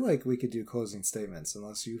feel like we could do closing statements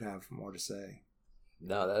unless you have more to say.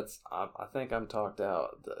 No, I think I'm talked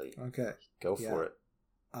out. Okay, go for it.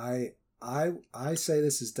 I say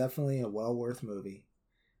this is definitely a well worth movie.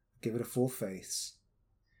 Give it a full face.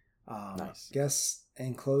 Nice. Guess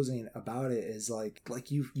in closing about it is like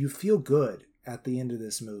you feel good at the end of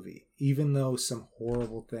this movie, even though some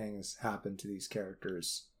horrible things happen to these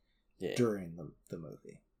characters during the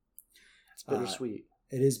movie. It's bittersweet.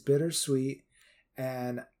 It is bittersweet,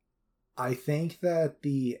 and I think that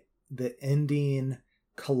the ending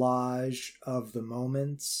collage of the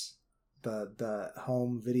moments, the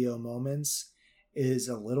home video moments, is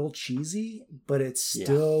a little cheesy, but it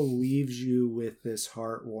still leaves you with this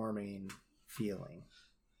heartwarming feeling.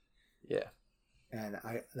 Yeah. And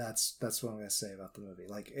that's what I'm gonna say about the movie.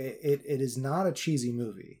 Like it is not a cheesy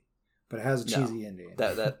movie, but it has a cheesy ending.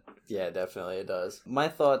 That yeah, definitely it does. My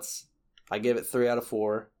thoughts, I give it 3 out of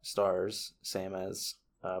 4 stars, same as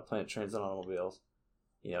Planet Trains and Automobiles.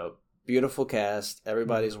 Beautiful cast,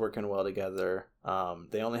 everybody's working well together.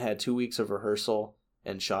 They only had 2 weeks of rehearsal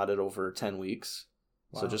and shot it over 10 weeks.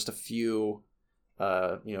 Wow. So just a few,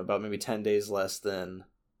 about maybe 10 days less than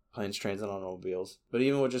Planes, Trains, and Automobiles. But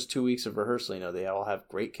even with just 2 weeks of rehearsal, they all have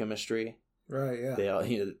great chemistry. Right, yeah. They all,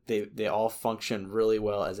 they all function really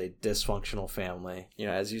well as a dysfunctional family.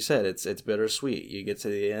 As you said, it's bittersweet. You get to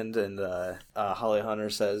the end, and Holly Hunter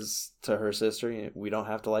says to her sister, "We don't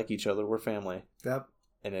have to like each other. We're family." Yep.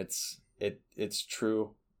 And it's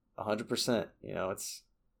true, 100%.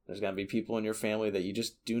 There's gonna be people in your family that you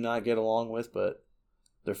just do not get along with, but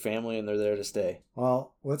they're family and they're there to stay.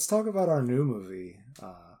 Well, let's talk about our new movie,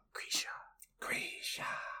 Krisha.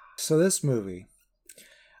 So this movie,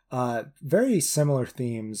 very similar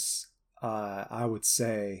themes, I would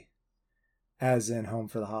say, as in Home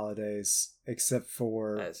for the Holidays, except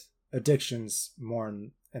for addiction's more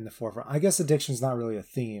in the forefront. I guess addiction's not really a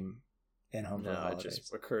theme in Home for the Holidays. It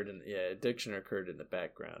just occurred addiction occurred in the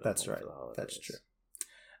background. That's right. That's true.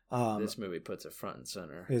 This movie puts it front and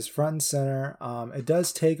center. Is front and center. It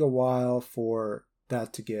does take a while for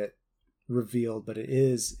that to get revealed, but it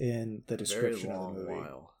is in the description of the movie.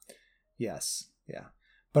 While. Yes, yeah.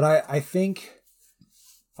 But I think,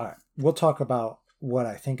 all right, we'll talk about what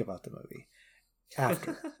I think about the movie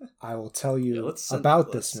after. I will tell you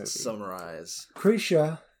about this movie. Summarize.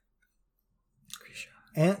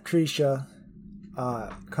 Aunt Krisha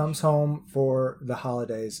comes home for the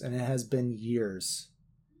holidays, and it has been years.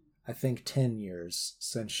 I think 10 years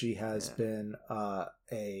since she has been a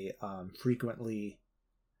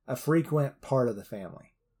frequent part of the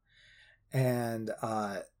family. And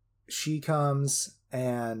she comes,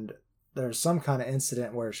 and there's some kind of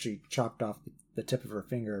incident where she chopped off the tip of her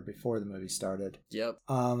finger before the movie started. Yep.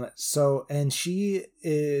 So, and she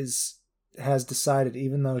has decided,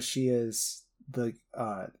 even though she is the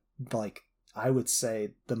I would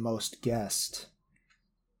say the most guest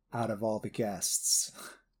out of all the guests,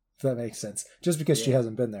 if that makes sense, just because she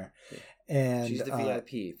hasn't been there. And she's the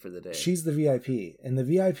VIP for the day. She's the VIP, and the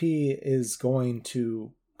VIP is going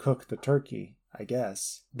to cook the turkey, I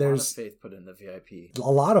guess. There's a lot of faith put in the VIP.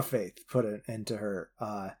 A lot of faith put into her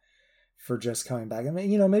for just coming back. I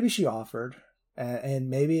mean, maybe she offered, and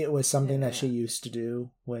maybe it was something that she used to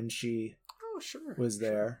do when she was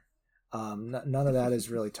there. None of that is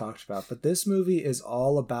really talked about, but this movie is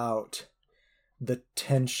all about the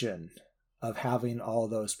tension of having all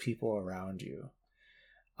those people around you.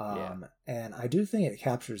 And I do think it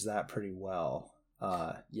captures that pretty well.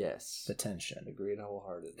 Yes. The tension. Agreed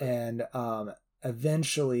wholeheartedly. And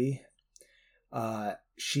eventually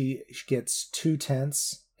she gets too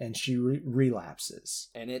tense and she relapses.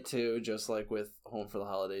 And it too, just like with Home for the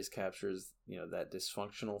Holidays, captures that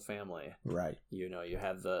dysfunctional family. Right. You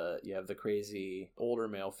have the crazy older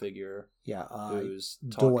male figure. Yeah. Who's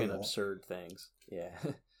talking Doyle. absurd things. Yeah.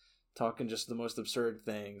 Talking just the most absurd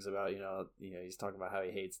things about he's talking about how he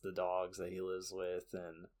hates the dogs that he lives with,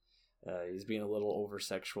 and he's being a little over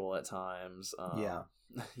sexual at times.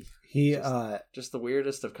 He just the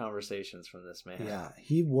weirdest of conversations from this man. Yeah,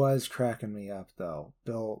 he was cracking me up though.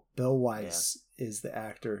 Bill Weiss is the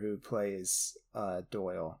actor who plays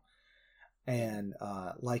Doyle, and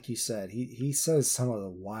like you said, he says some of the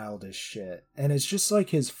wildest shit, and it's just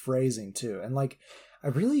like his phrasing too, and like I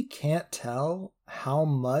really can't tell how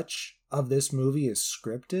much of this movie is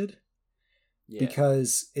scripted.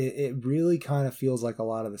 Because it really kind of feels like a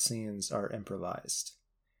lot of the scenes are improvised.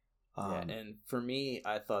 And for me,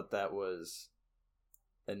 I thought that was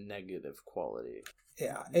a negative quality.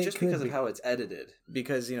 Yeah, just because of how it's edited.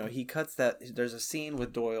 Because, he cuts that. There's a scene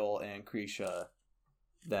with Doyle and Krisha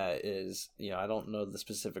that is, I don't know the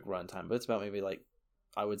specific runtime, but it's about maybe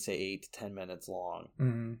I would say 8 to 10 minutes long.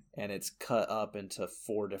 Mm-hmm. And it's cut up into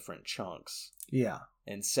 4 different chunks. Yeah.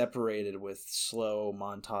 And separated with slow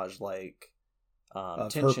montage-like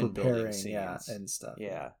tension building scenes. Yeah, and stuff.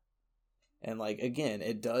 Yeah. And again,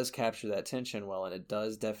 it does capture that tension well, and it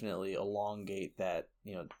does definitely elongate that,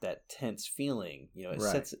 that tense feeling. It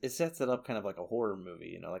sets it up kind of like a horror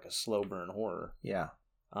movie, like a slow burn horror. Yeah.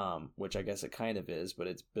 Which I guess it kind of is, but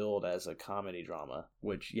it's billed as a comedy drama,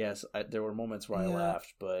 which there were moments where I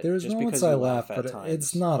laughed, but there's just moments because I laugh, but times,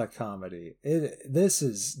 it's not a comedy. This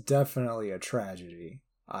is definitely a tragedy,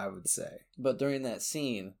 I would say. But during that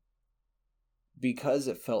scene, because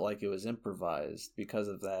it felt like it was improvised, because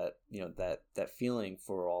of that, that feeling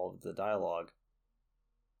for all of the dialogue,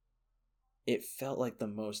 it felt like the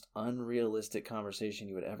most unrealistic conversation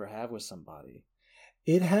you would ever have with somebody.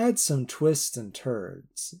 It had some twists and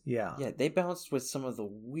turns. Yeah. Yeah, they bounced with some of the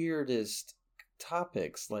weirdest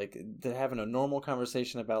topics. Like, they're having a normal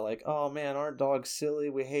conversation about, oh man, aren't dogs silly?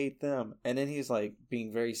 We hate them. And then he's,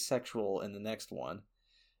 being very sexual in the next one,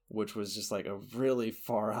 which was just, a really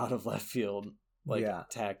far out of left field,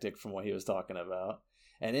 tactic from what he was talking about.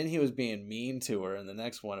 And then he was being mean to her in the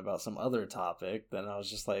next one about some other topic. Then I was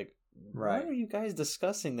just like, what are you guys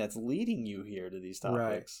discussing that's leading you here to these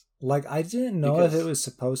topics? Right. I didn't know if it was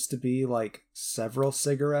supposed to be several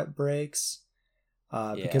cigarette breaks,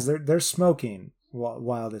 because they're smoking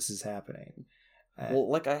while this is happening.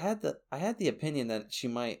 Well, I had the opinion that she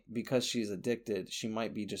might, because she's addicted, she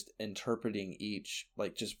might be just interpreting each,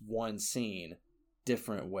 just one scene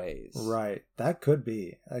different ways. Right. That could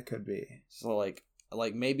be. So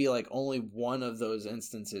maybe only one of those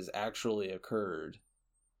instances actually occurred.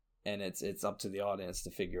 And it's up to the audience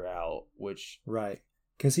to figure out which. Right.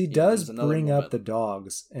 Because he does bring up the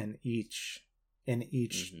dogs in each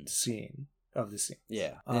scene of the scene.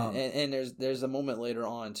 Yeah. And there's a moment later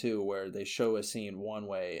on too where they show a scene one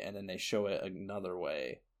way and then they show it another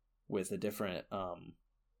way, with a different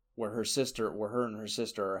where her and her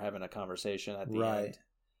sister are having a conversation at the end,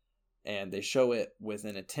 and they show it with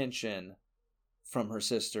an attention from her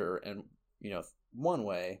sister and one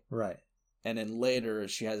way, right, and then later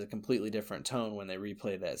she has a completely different tone when they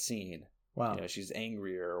replay that scene. Wow. She's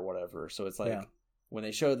angrier or whatever. So it's like when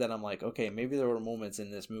they showed that, I'm like, okay, maybe there were moments in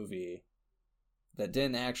this movie that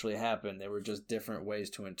didn't actually happen. They were just different ways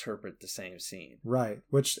to interpret the same scene. Right.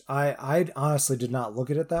 Which I honestly did not look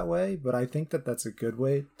at it that way, but I think that that's a good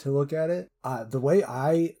way to look at it. The way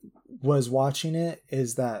I was watching it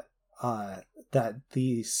is that that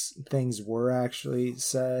these things were actually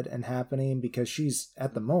said and happening because she's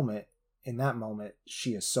at the moment, in that moment,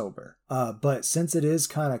 she is sober. But since it is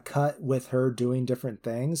kind of cut with her doing different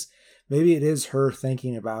things, maybe it is her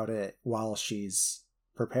thinking about it while she's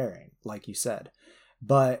preparing, like you said.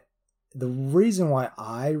 But the reason why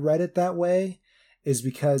I read it that way is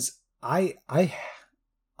because I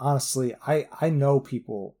honestly, I know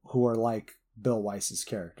people who are like Bill Weiss's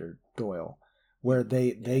character, Doyle, where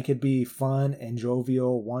they could be fun and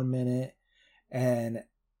jovial 1 minute and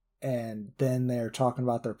then they're talking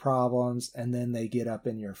about their problems and then they get up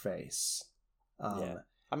in your face.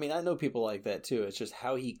 I mean, I know people like that too. It's just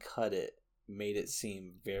how he cut it made it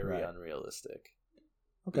seem very unrealistic.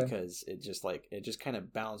 Okay. Because it just kind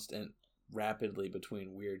of bounced in rapidly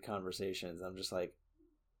between weird conversations. I'm just like,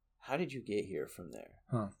 how did you get here from there?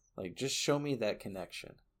 Huh. Like, just show me that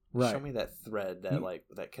connection. Right. Show me that thread that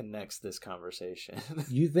that connects this conversation.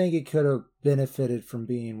 You think it could have benefited from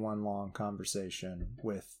being one long conversation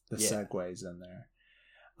with the segues in there?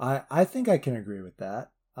 I think I can agree with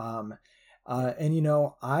that. And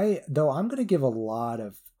I'm going to give a lot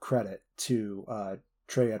of credit to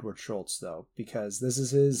Trey Edward Schultz though, because this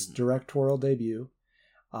is his directorial debut,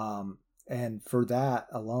 and for that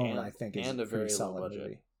alone, I think it's a very solid low budget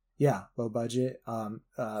movie. Yeah, low budget.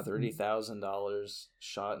 $30,000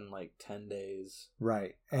 shot in like 10 days.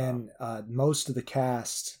 Right, and most of the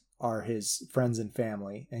cast are his friends and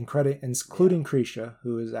family, including Krisha,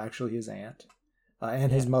 who is actually his aunt,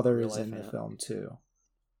 and his mother is in the film too,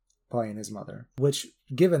 playing his mother. Which,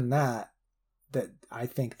 given that I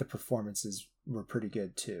think the performances were pretty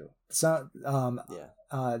good too. So,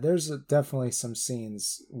 there's definitely some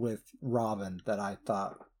scenes with Robin that I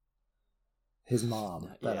thought. His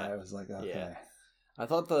mom, that I was like, okay. Yeah. I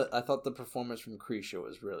thought the performance from Krisha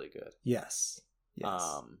was really good. Yes.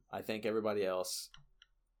 I think everybody else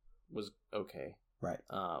was okay. Right.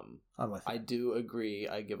 I'm with you. I do agree.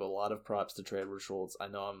 I give a lot of props to Trey Edward Schultz. I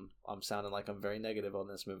know I'm sounding like I'm very negative on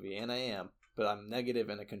this movie, and I am, but I'm negative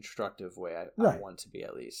in a constructive way. I want to be,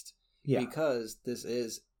 at least. Yeah. Because this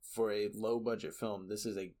is, for a low budget film, this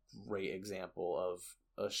is a great example of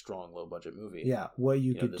a strong low budget movie. Yeah, what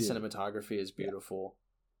you could do. The cinematography is beautiful.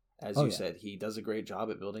 As you said, he does a great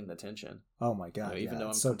job at building the tension. Oh my god! Even though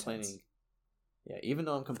I'm complaining, even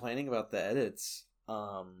though I'm complaining about the edits,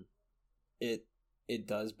 it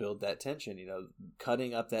does build that tension.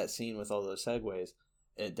 Cutting up that scene with all those segues,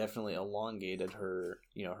 it definitely elongated her,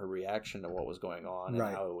 her reaction to what was going on and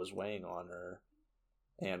how it was weighing on her.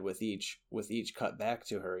 And with each cut back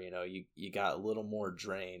to her, you got a little more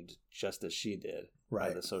drained, just as she did,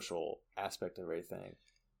 by the social aspect of everything.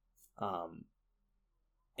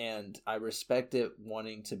 And I respect it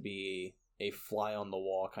wanting to be a fly on the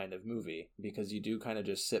wall kind of movie, because you do kind of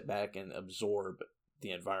just sit back and absorb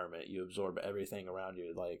the environment. You absorb everything around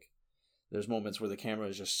you. Like, there's moments where the camera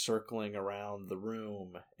is just circling around the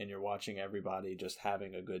room and you're watching everybody just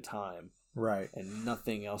having a good time. Right. And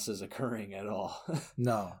nothing else is occurring at all.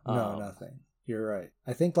 No, nothing. You're right.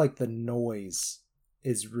 I think like the noise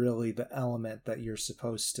is really the element that you're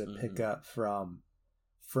supposed to pick up from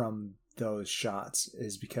those shots,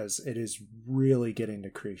 is because it is really getting to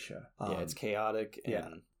Krisha. It's chaotic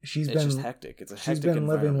and it's just hectic. It's a hectic She's been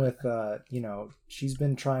living with, she's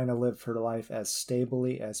been trying to live her life as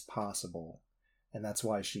stably as possible. And that's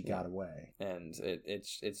why she got away. And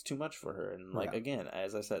it's too much for her. And again,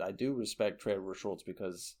 as I said, I do respect Trey Edward Schultz,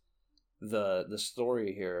 because the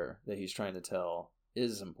story here that he's trying to tell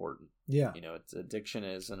is important. Yeah. Addiction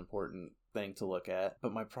is an important thing to look at.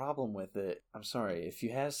 But my problem with it, I'm sorry, if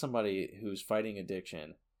you have somebody who's fighting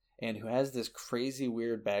addiction and who has this crazy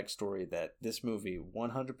weird backstory that this movie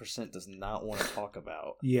 100% does not want to talk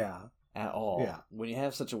about. Yeah. At all. Yeah. When you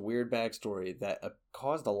have such a weird backstory that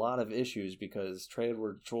caused a lot of issues, because Trey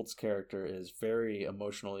Edward Schultz's character is very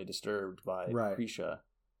emotionally disturbed by Krisha.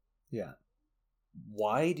 Yeah.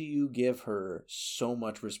 Why do you give her so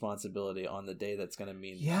much responsibility on the day that's going to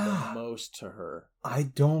mean the most to her? I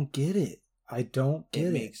don't get it. I don't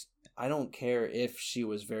care if she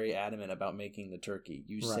was very adamant about making the turkey.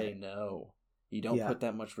 You say no. You don't put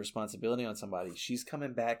that much responsibility on somebody. She's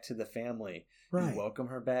coming back to the family. Right. You welcome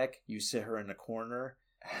her back. You sit her in a corner.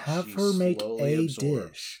 Have her make a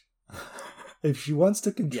dish. If she wants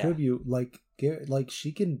to contribute,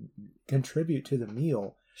 she can contribute to the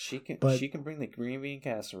meal. She can bring the green bean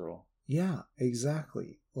casserole. Yeah,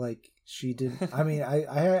 exactly. Like she did. I mean,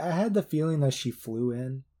 I had the feeling that she flew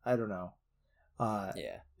in. I don't know. But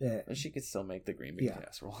she could still make the green bean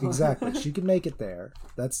casserole. Exactly. She could make it there.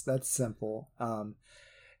 That's simple.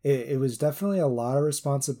 It was definitely a lot of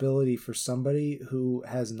responsibility for somebody who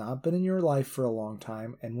has not been in your life for a long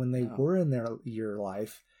time, and when they were in your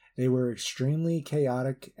life, they were extremely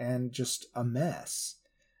chaotic and just a mess.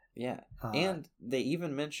 Yeah. And they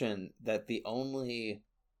even mentioned that the only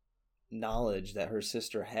knowledge that her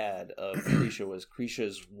sister had of Krisha was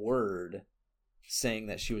Krisha's word saying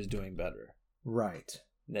that she was doing better. Right.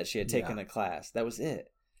 That she had taken a class. That was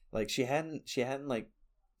it. Like she hadn't like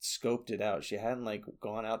scoped it out. She hadn't like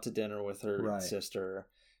gone out to dinner with her sister.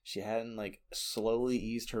 She hadn't like slowly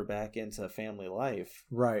eased her back into family life.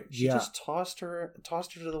 Right. She just tossed her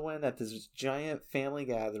to the wind at this giant family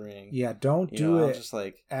gathering. Yeah, don't do it just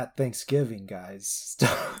like at Thanksgiving, guys.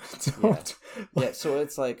 Don't. Yeah, so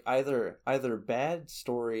it's like either bad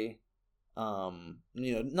story,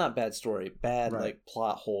 not bad story, bad like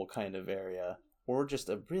plot hole kind of area, or just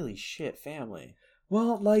a really shit family.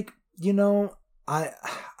 Well, like,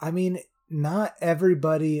 I mean, not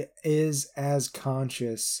everybody is as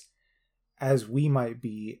conscious as we might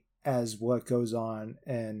be as what goes on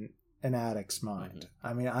in an addict's mind. Mm-hmm.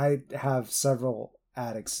 I mean, I have several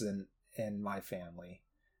addicts in my family.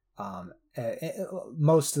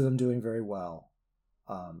 Most of them doing very well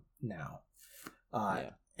now.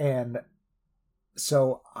 And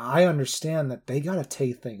so I understand that they got to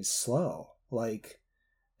take things slow. Like,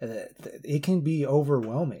 it can be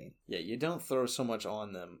overwhelming. Yeah, you don't throw so much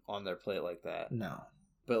on them on their plate like that. No.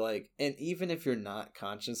 But like, and even if you're not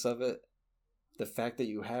conscious of it, the fact that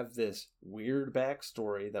you have this weird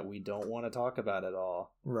backstory that we don't want to talk about at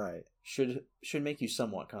all, right, should make you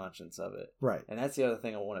somewhat conscious of it. Right. And that's the other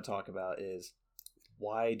thing I want to talk about is,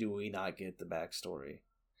 why do we not get the backstory?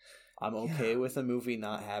 I'm okay with a movie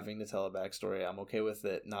not having to tell a backstory. I'm okay with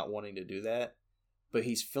it not wanting to do that. But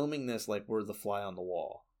he's filming this like we're the fly on the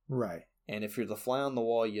wall. Right. And if you're the fly on the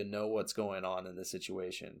wall, you know what's going on in this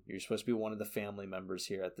situation. You're supposed to be one of the family members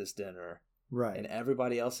here at this dinner. Right. And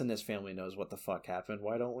everybody else in this family knows what the fuck happened.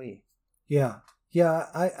 Why don't we? Yeah. Yeah,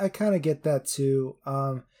 I kind of get that too.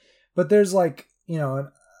 But there's like,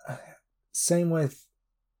 same with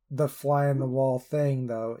the fly on the wall thing,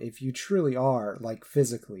 though. If you truly are, like,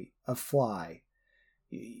 physically a fly,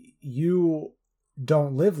 you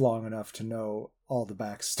don't live long enough to know all the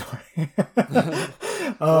backstory.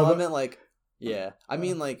 Well, I meant like, I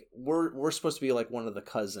mean, like, we're supposed to be like one of the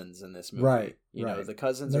cousins in this movie. Right. You know, the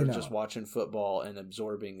cousins are just watching football and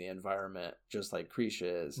absorbing the environment just like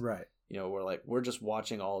Krisha is. Right. We're just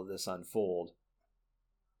watching all of this unfold.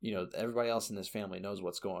 Everybody else in this family knows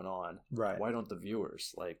what's going on. Right. Why don't the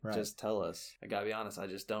viewers just tell us? I gotta be honest, I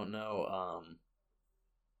just don't know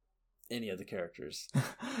any of the characters.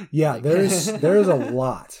 Yeah, there's a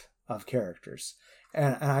lot of characters.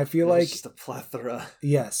 And I feel like just a plethora.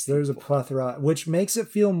 Yes, there's a plethora, which makes it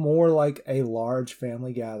feel more like a large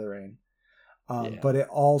family gathering. But it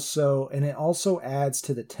also adds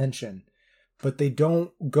to the tension. But they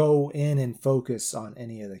don't go in and focus on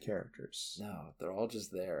any of the characters. No, they're all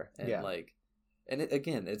just there. And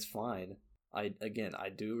it's fine. I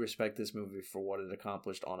do respect this movie for what it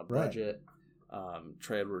accomplished on a budget.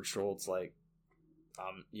 Trey Edward Schultz,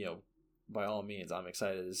 by all means, I'm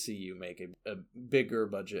excited to see you make a bigger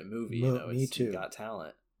budget movie. Me too. You got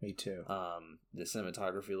talent. Me too. The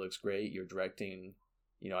cinematography looks great. You're directing.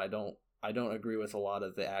 I don't agree with a lot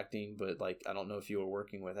of the acting, but I don't know if you were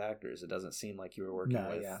working with actors. It doesn't seem like you were working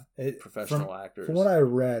with professional actors. From what I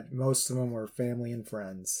read, most of them were family and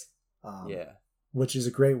friends. Which is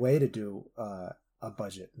a great way to do a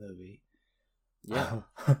budget movie. Yeah.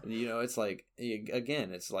 It's like,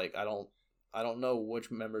 again, it's like, I don't know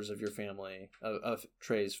which members of your family, of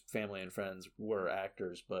Trey's family and friends were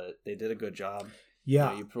actors, but they did a good job.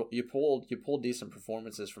 Yeah. You pulled decent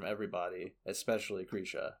performances from everybody, especially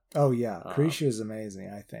Krisha. Oh yeah. Krisha is amazing,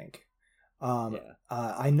 I think.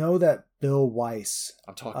 I know that Bill Weiss,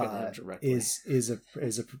 I'm talking to him directly, is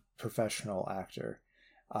a professional actor.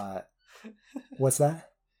 What's that?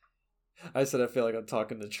 I said I feel like I'm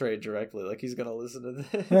talking to Trey directly, like he's gonna listen to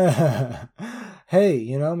this.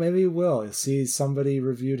 Hey, maybe he will. He'll see somebody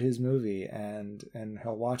reviewed his movie and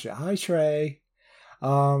he'll watch it. Hi, Trey.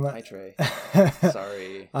 Hi, Trey.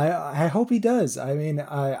 Sorry. I hope he does. I mean,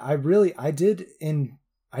 I did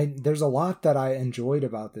there's a lot that I enjoyed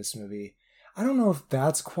about this movie. I don't know if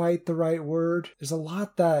that's quite the right word. There's a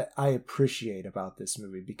lot that I appreciate about this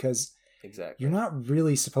movie because exactly, you're not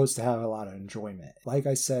really supposed to have a lot of enjoyment. Like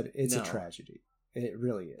I said, it's a tragedy. It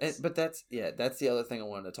really is. But that's the other thing I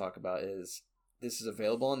wanted to talk about is this is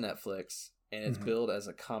available on Netflix and it's billed as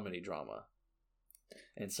a comedy drama.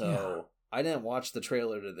 And so I didn't watch the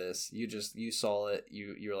trailer to this. You saw it.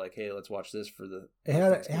 You were like, hey, let's watch this for the. It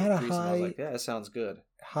had a high. I was like, yeah, it sounds good.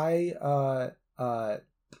 High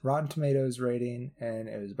Rotten Tomatoes rating, and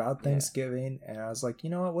it was about Thanksgiving. And I was like, you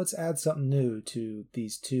know what? Let's add something new to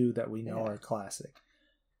these two that we know are classic.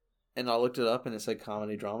 And I looked it up, and it said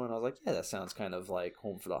comedy drama, and I was like, yeah, that sounds kind of like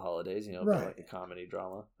Home for the Holidays, but like a comedy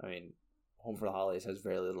drama. I mean, Home for the Holidays has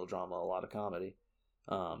very little drama, a lot of comedy.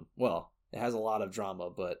 Well, it has a lot of drama,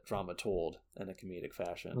 but drama told in a comedic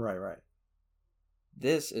fashion. Right.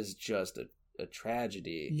 This is just a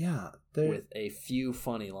tragedy. Yeah. With a few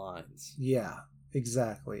funny lines. Yeah,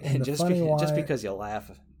 exactly. And just because you laugh.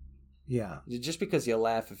 Yeah. Just because you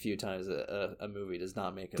laugh a few times a movie does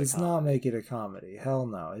not make it does a comedy. Not make it a comedy. Hell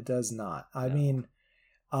no, it does not. I mean,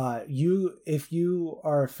 if you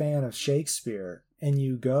are a fan of Shakespeare and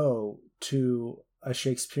you go to a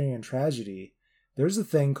Shakespearean tragedy, there's a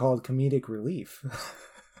thing called comedic relief.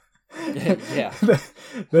 Yeah.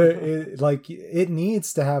 It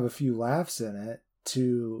needs to have a few laughs in it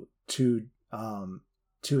to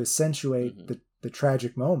accentuate the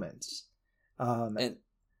tragic moments.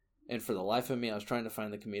 And for the life of me, I was trying to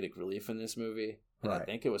find the comedic relief in this movie, and I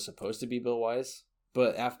think it was supposed to be Bill Wise.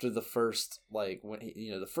 But after the first,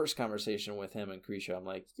 the first conversation with him and Krisha, I'm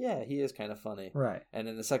like, yeah, he is kind of funny. Right. And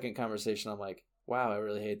in the second conversation, I'm like, wow, I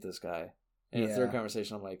really hate this guy. And the third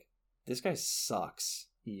conversation, I'm like, this guy sucks.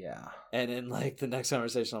 Yeah. And in the next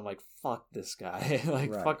conversation, I'm like, fuck this guy.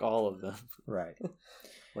 Fuck all of them. Right.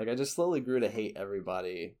 I just slowly grew to hate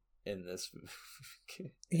everybody in this.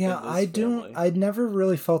 I'd never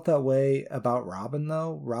really felt that way about Robin,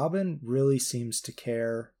 though. Robin really seems to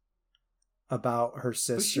care about her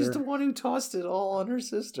sister. But she's the one who tossed it all on her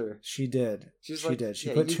sister. She did. She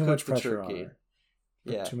put too much pressure on her.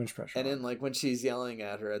 Too much pressure. And then when she's yelling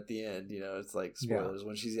at her at the end, it's like spoilers. Yeah.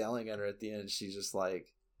 When she's yelling at her at the end, she's just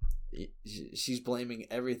she's blaming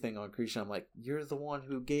everything on Krisha. I'm like, you're the one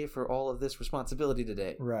who gave her all of this responsibility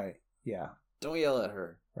today. Right. Yeah. Don't yell at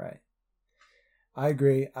her. Right. I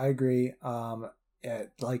agree. But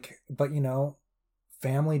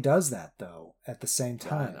family does that though at the same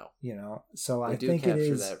time. Yeah, I know. So I think it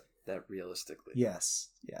is that realistically. Yes.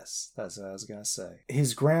 That's what I was gonna say.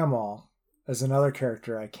 His grandma is another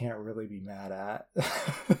character I can't really be mad at.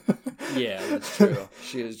 Yeah, that's true.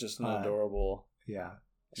 She is just an adorable. Yeah.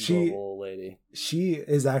 Adorable lady. She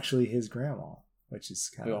is actually his grandma, which is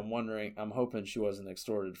kind of. I'm hoping she wasn't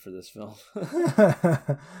extorted for this film.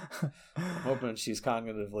 I'm hoping she's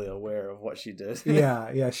cognitively aware of what she did.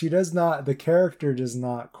 Yeah. She does not. The character does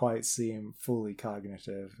not quite seem fully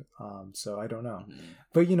cognitive. So I don't know. Mm-hmm.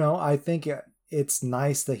 But I think it's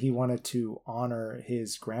nice that he wanted to honor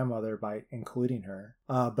his grandmother by including her.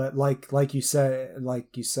 But like you said,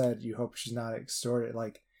 you hope she's not extorted.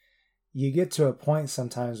 You get to a point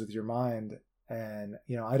sometimes with your mind, and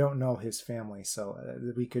I don't know his family, so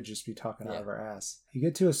we could just be talking out of our ass. You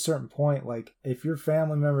get to a certain point, if your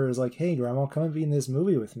family member is like, hey grandma, come and be in this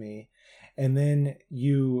movie with me, and then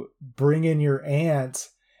you bring in your aunt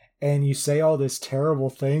and you say all these terrible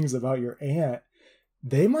things about your aunt,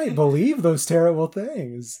 they might believe those terrible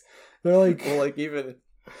things. They're like, well, even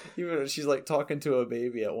when she's talking to a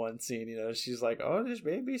baby at one scene, she's like, oh, this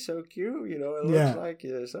baby's so cute, it looks like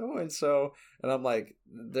so and so, and I'm like,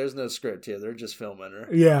 there's no script here, they're just filming her.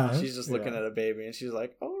 Yeah, she's just looking at a baby and she's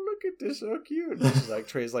like, oh, look at this, so cute. And she's like,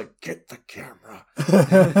 Trey's like, get the camera.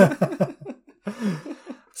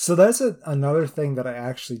 So that's another thing that I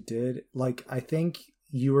actually did. I think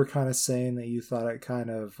you were kind of saying that you thought it kind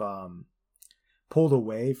of pulled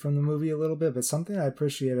away from the movie a little bit, but something I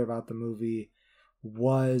appreciated about the movie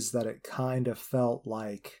was that it kind of felt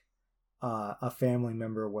like a family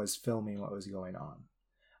member was filming what was going on,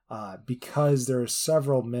 because there are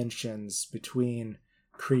several mentions between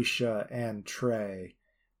Krisha and Trey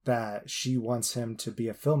that she wants him to be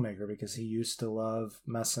a filmmaker because he used to love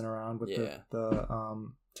messing around with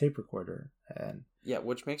the tape recorder. And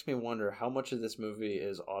which makes me wonder how much of this movie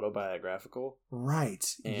is autobiographical. Right.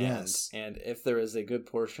 Yes. And if there is a good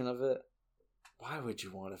portion of it, why would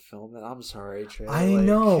you want to film it? I'm sorry, Trey. I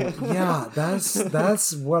know. Yeah,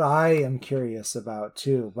 that's what I am curious about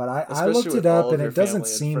too. But I looked it up and it doesn't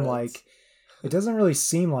seem like it doesn't really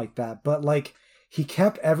seem like that. But he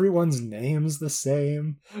kept everyone's names the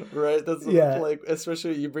same. Right? That's like,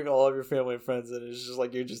 especially you bring all of your family and friends in, it's just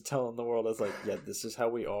like you're just telling the world, it's like, yeah, this is how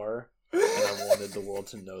we are. And I wanted the world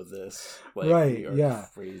to know this. Like, right, we are yeah.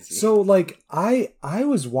 crazy. So, like, I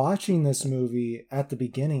was watching this movie at the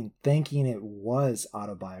beginning thinking it was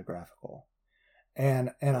autobiographical.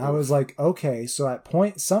 And I was like, okay, so at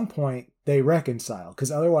some point they reconcile,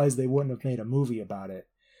 because otherwise they wouldn't have made a movie about it.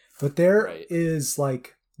 But there is,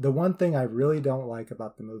 like, the one thing I really don't like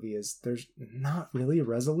about the movie is there's not really a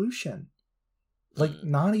resolution. Like,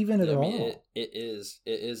 not even at all. It is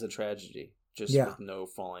a tragedy. Just with no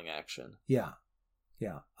falling action. Yeah.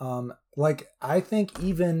 Like, I think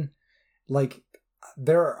even, like,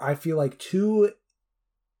 I feel like 2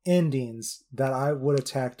 endings that I would have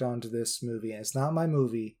tacked onto this movie, and it's not my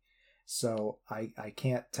movie, so I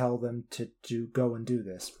can't tell them to go and do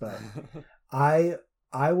this, but I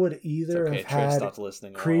would either have had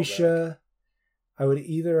Krisha, I would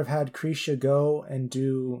either have had Krisha go and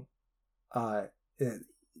do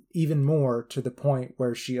even more to the point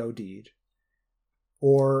where she OD'd,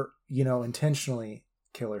 or, you know, intentionally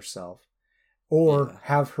kill herself, or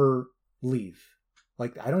have her leave.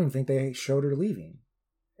 Like, I don't even think they showed her leaving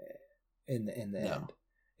in the end.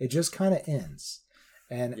 It just kind of ends.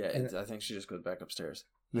 And I think she just goes back upstairs.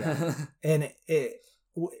 Yeah. And it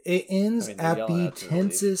ends at the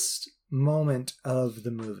tensest moment of the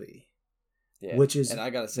movie. Yeah. Which is, and I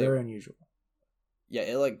gotta say, very unusual. Yeah,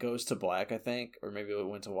 it like goes to black, I think, or maybe it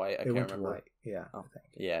went to white. I can't remember. To white. Yeah, I think.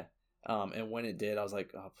 Yeah. And when it did, I was like,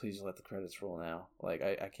 oh, please let the credits roll now. Like,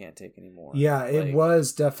 I can't take any more. Yeah, it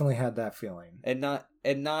was definitely had that feeling. And not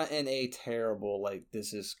in a terrible, like,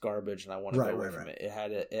 this is garbage and I want to go away from it. It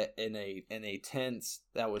had it in a tense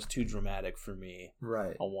that was too dramatic for me.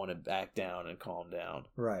 Right. I want to back down and calm down.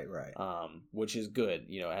 Right. Which is good,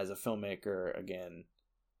 you know, as a filmmaker, again,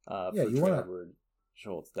 for Edward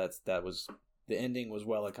Schultz, that was... The ending was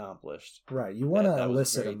well accomplished. Right. You want to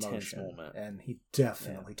elicit emotion, and he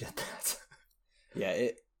definitely did that.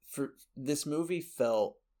 Yeah, for this movie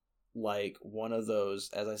felt like one of those,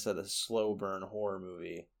 as I said, a slow burn horror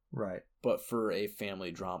movie. Right. But for a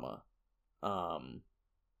family drama.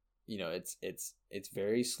 You know, it's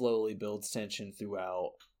very slowly builds tension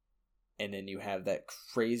throughout, and then you have that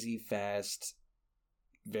crazy fast,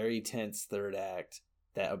 very tense third act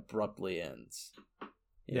that abruptly ends.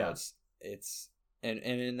 You know, it's and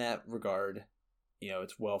in that regard, you know,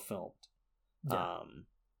 it's well filmed. Yeah.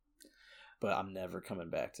 But I'm never coming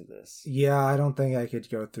back to this. Yeah, I don't think I could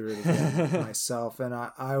go through it again myself, and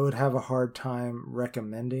I would have a hard time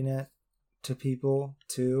recommending it to people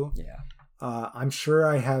too. Yeah. I'm sure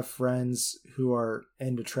I have friends who are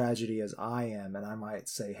into tragedy as I am, and I might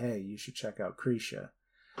say, hey, you should check out Krisha.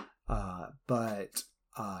 But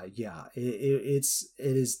it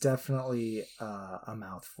is definitely a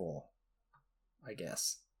mouthful, I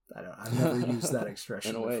guess. I've never used that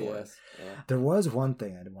expression before. Yes. Yeah. There was one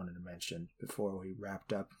thing I wanted to mention before we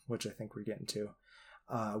wrapped up, which I think we're getting to,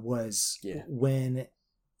 was when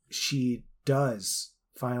she does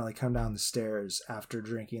finally come down the stairs after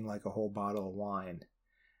drinking like a whole bottle of wine,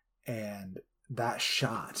 and that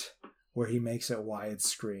shot where he makes it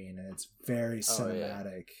widescreen and it's very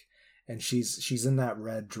cinematic, and she's in that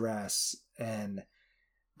red dress, and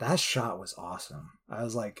that shot was awesome. I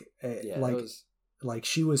was like, like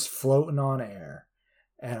she was floating on air,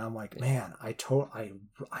 and I'm like, man, I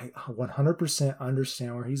 100%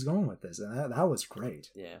 understand where he's going with this, and that was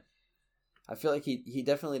great. Yeah, I feel like he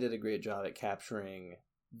definitely did a great job at capturing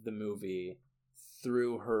the movie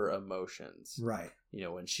through her emotions. Right. You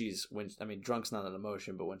know, drunk's not an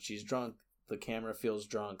emotion, but when she's drunk, the camera feels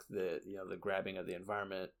drunk. The grabbing of the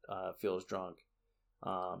environment feels drunk.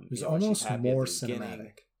 It's almost more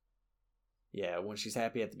cinematic. Yeah, when she's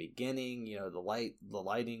happy at the beginning, you know, the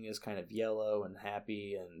lighting is kind of yellow and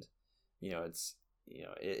happy, and you know,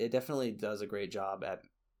 it definitely does a great job at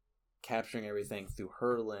capturing everything through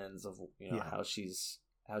her lens of, you know, how she's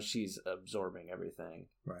absorbing everything.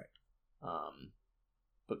 Right.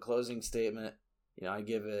 But closing statement, you know, I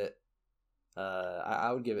give it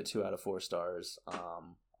I would give it 2 out of 4 stars. I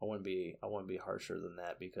wouldn't be harsher than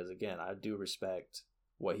that, because again, I do respect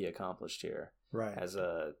what he accomplished here. Right. As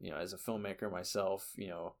a filmmaker myself, you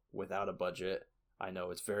know, without a budget, I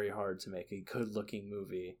know it's very hard to make a good looking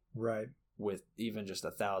movie. Right. With even just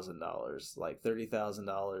 $1,000, like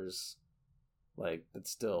 $30,000, like that's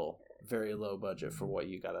still very low budget for what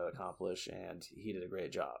you got to accomplish, and he did a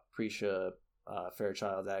great job. Krisha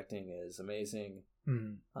Fairchild's acting is amazing.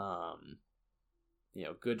 Mm-hmm. You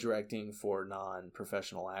know, good directing for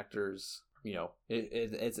non-professional actors. You know,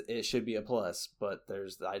 it should be a plus, but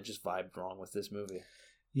I just vibed wrong with this movie.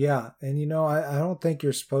 Yeah, and I don't think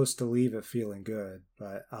you're supposed to leave it feeling good,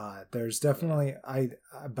 but there's definitely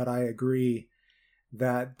but I agree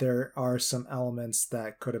that there are some elements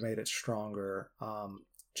that could have made it stronger.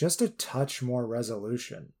 Just a touch more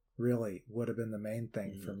resolution really would have been the main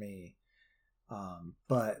thing for me.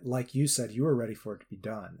 But like you said, you were ready for it to be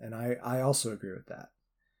done, and I also agree with that.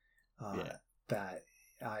 That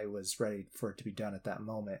I was ready for it to be done at that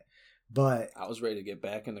moment. But I was ready to get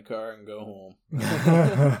back in the car and go home.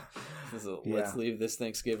 Let's leave this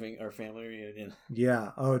Thanksgiving, our family reunion.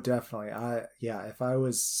 Yeah. Oh, definitely. If I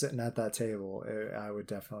was sitting at that table, I would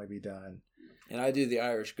definitely be done. And I do the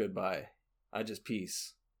Irish goodbye. I just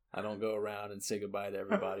peace. I don't go around and say goodbye to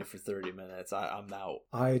everybody for 30 minutes. I'm out.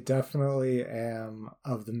 I definitely am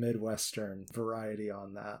of the Midwestern variety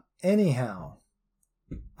on that. Anyhow,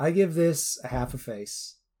 I give this a half a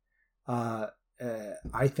face. I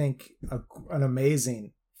think an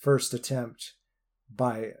amazing first attempt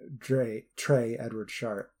by Trey Edward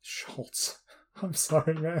Schultz. I'm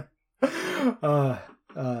sorry, man.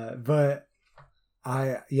 But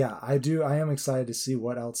I am excited to see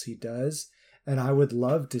what else he does, and I would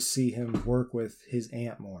love to see him work with his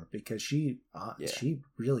aunt more, because she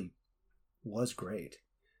really was great.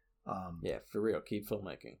 For real, keep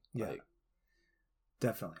filmmaking. Yeah,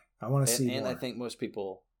 definitely. I want to see more. And I think most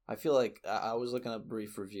people, I feel like I was looking up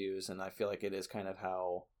brief reviews, and I feel like it is kind of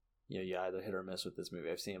how you either hit or miss with this movie.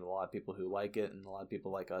 I've seen a lot of people who like it, and a lot of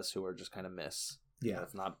people like us who are just kind of miss. Yeah,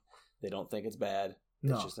 it's not. They don't think it's bad.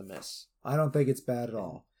 It's just a miss. I don't think it's bad at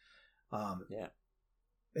all.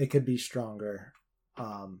 It could be stronger.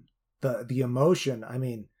 The emotion. I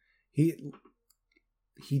mean, he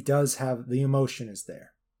does have the emotion is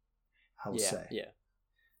there. I will say. Yeah,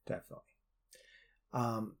 definitely.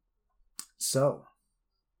 So,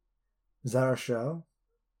 is that our show?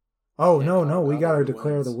 Oh, no, we got to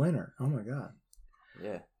declare the winner. Oh my god.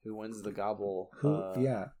 Yeah, who wins the Gobble?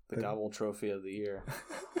 The Gobble Trophy of the year.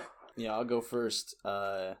 Yeah, I'll go first.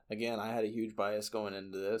 Again, I had a huge bias going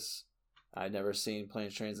into this. I'd never seen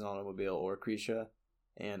Planes, Trains, and Automobile or Krisha,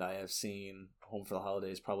 and I have seen Home for the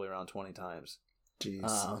Holidays probably around 20 times.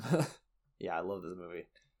 Jeez. Yeah, I love this movie.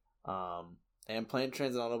 And Planes,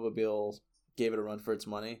 Trains, and Automobile gave it a run for its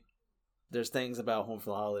money. There's things about Home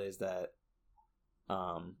for the Holidays that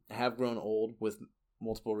have grown old with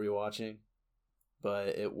multiple rewatching, but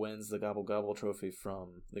it wins the Gobble Gobble Trophy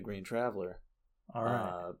from The Green Traveler. All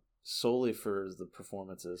right. Solely for the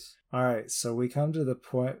performances. All right, so we come to the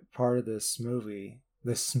part of this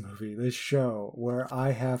show, where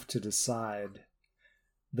I have to decide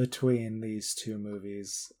between these two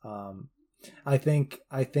movies. I think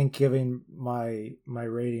giving my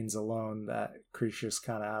ratings alone, that Krisha's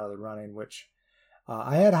kind of out of the running, which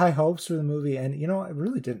I had high hopes for the movie, and it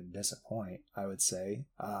really didn't disappoint, I would say,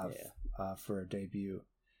 for a debut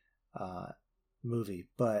movie.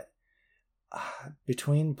 But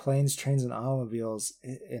between Planes, Trains, and Automobiles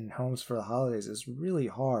and Homes for the Holidays is really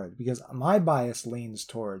hard, because my bias leans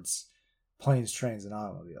towards Planes, Trains, and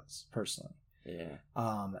Automobiles personally. Yeah.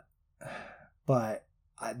 But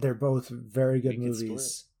they're both very good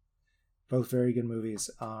movies. Both very good movies.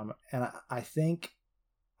 And I think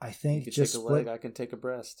you can just take a leg, I can take a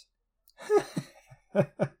breast.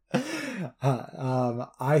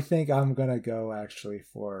 I think I'm gonna go actually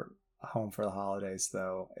for Home for the Holidays,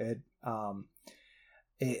 though. It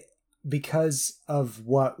because of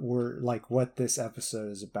what this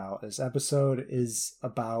episode is about. This episode is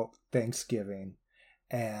about Thanksgiving,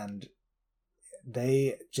 and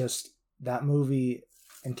that movie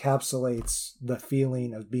encapsulates the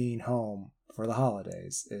feeling of being home for the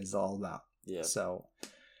holidays is all about. Yeah. So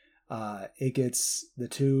it gets the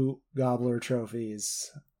 2 Gobbler trophies.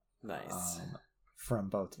 Nice. From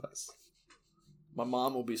both of us. My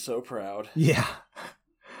mom will be so proud. Yeah.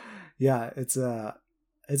 Yeah, it's a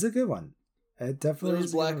good one. It definitely There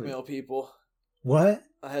was blackmail, people. What?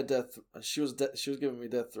 I had death. She was giving me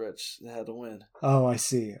death threats. I had to win. Oh, I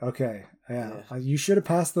see. Okay, yeah. You should have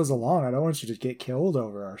passed those along. I don't want you to get killed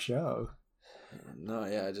over our show. No,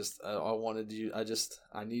 yeah. I wanted you. I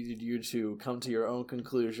needed you to come to your own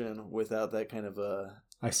conclusion without that kind of a.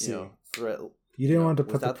 I see. Threat. You didn't want to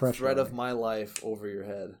put the pressure. The threat of my life over your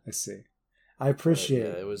head. I see. I appreciate.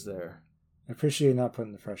 But, yeah, it was there. I appreciate not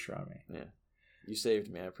putting the pressure on me. Yeah, you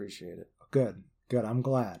saved me. I appreciate it. Good. I'm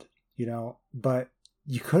glad. But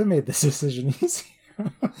you could have made this decision easier.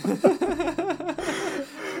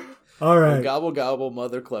 All right. Well, gobble gobble,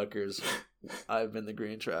 mother cluckers. I've been the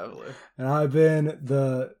Green Traveler, and I've been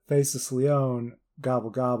the Faceless Leon. Gobble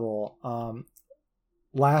gobble.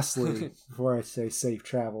 Lastly, before I say safe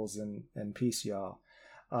travels and peace, y'all.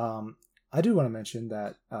 I do want to mention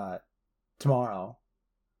that tomorrow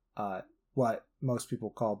what most people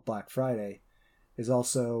call Black Friday, is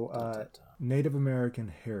also Native American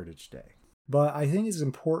Heritage Day. But I think it's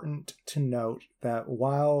important to note that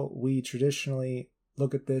while we traditionally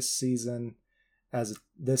look at this season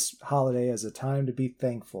this holiday as a time to be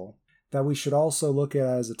thankful, that we should also look at it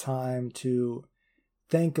as a time to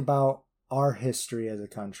think about our history as a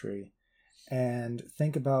country and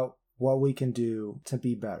think about what we can do to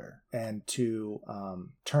be better and to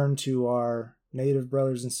turn to our Native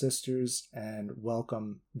brothers and sisters and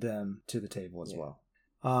welcome them to the table as well.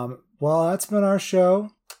 Well, that's been our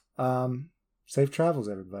show. Safe travels,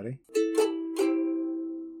 everybody.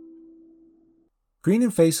 Green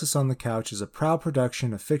and Faceless on the Couch is a proud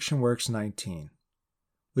production of FictionWorks 19.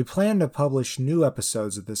 We plan to publish new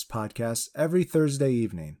episodes of this podcast every Thursday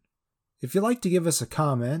evening. If you'd like to give us a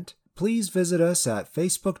comment, please visit us at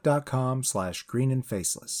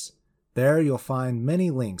facebook.com/greenandfaceless. There you'll find many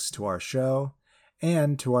links to our show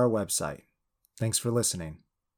and to our website. Thanks for listening.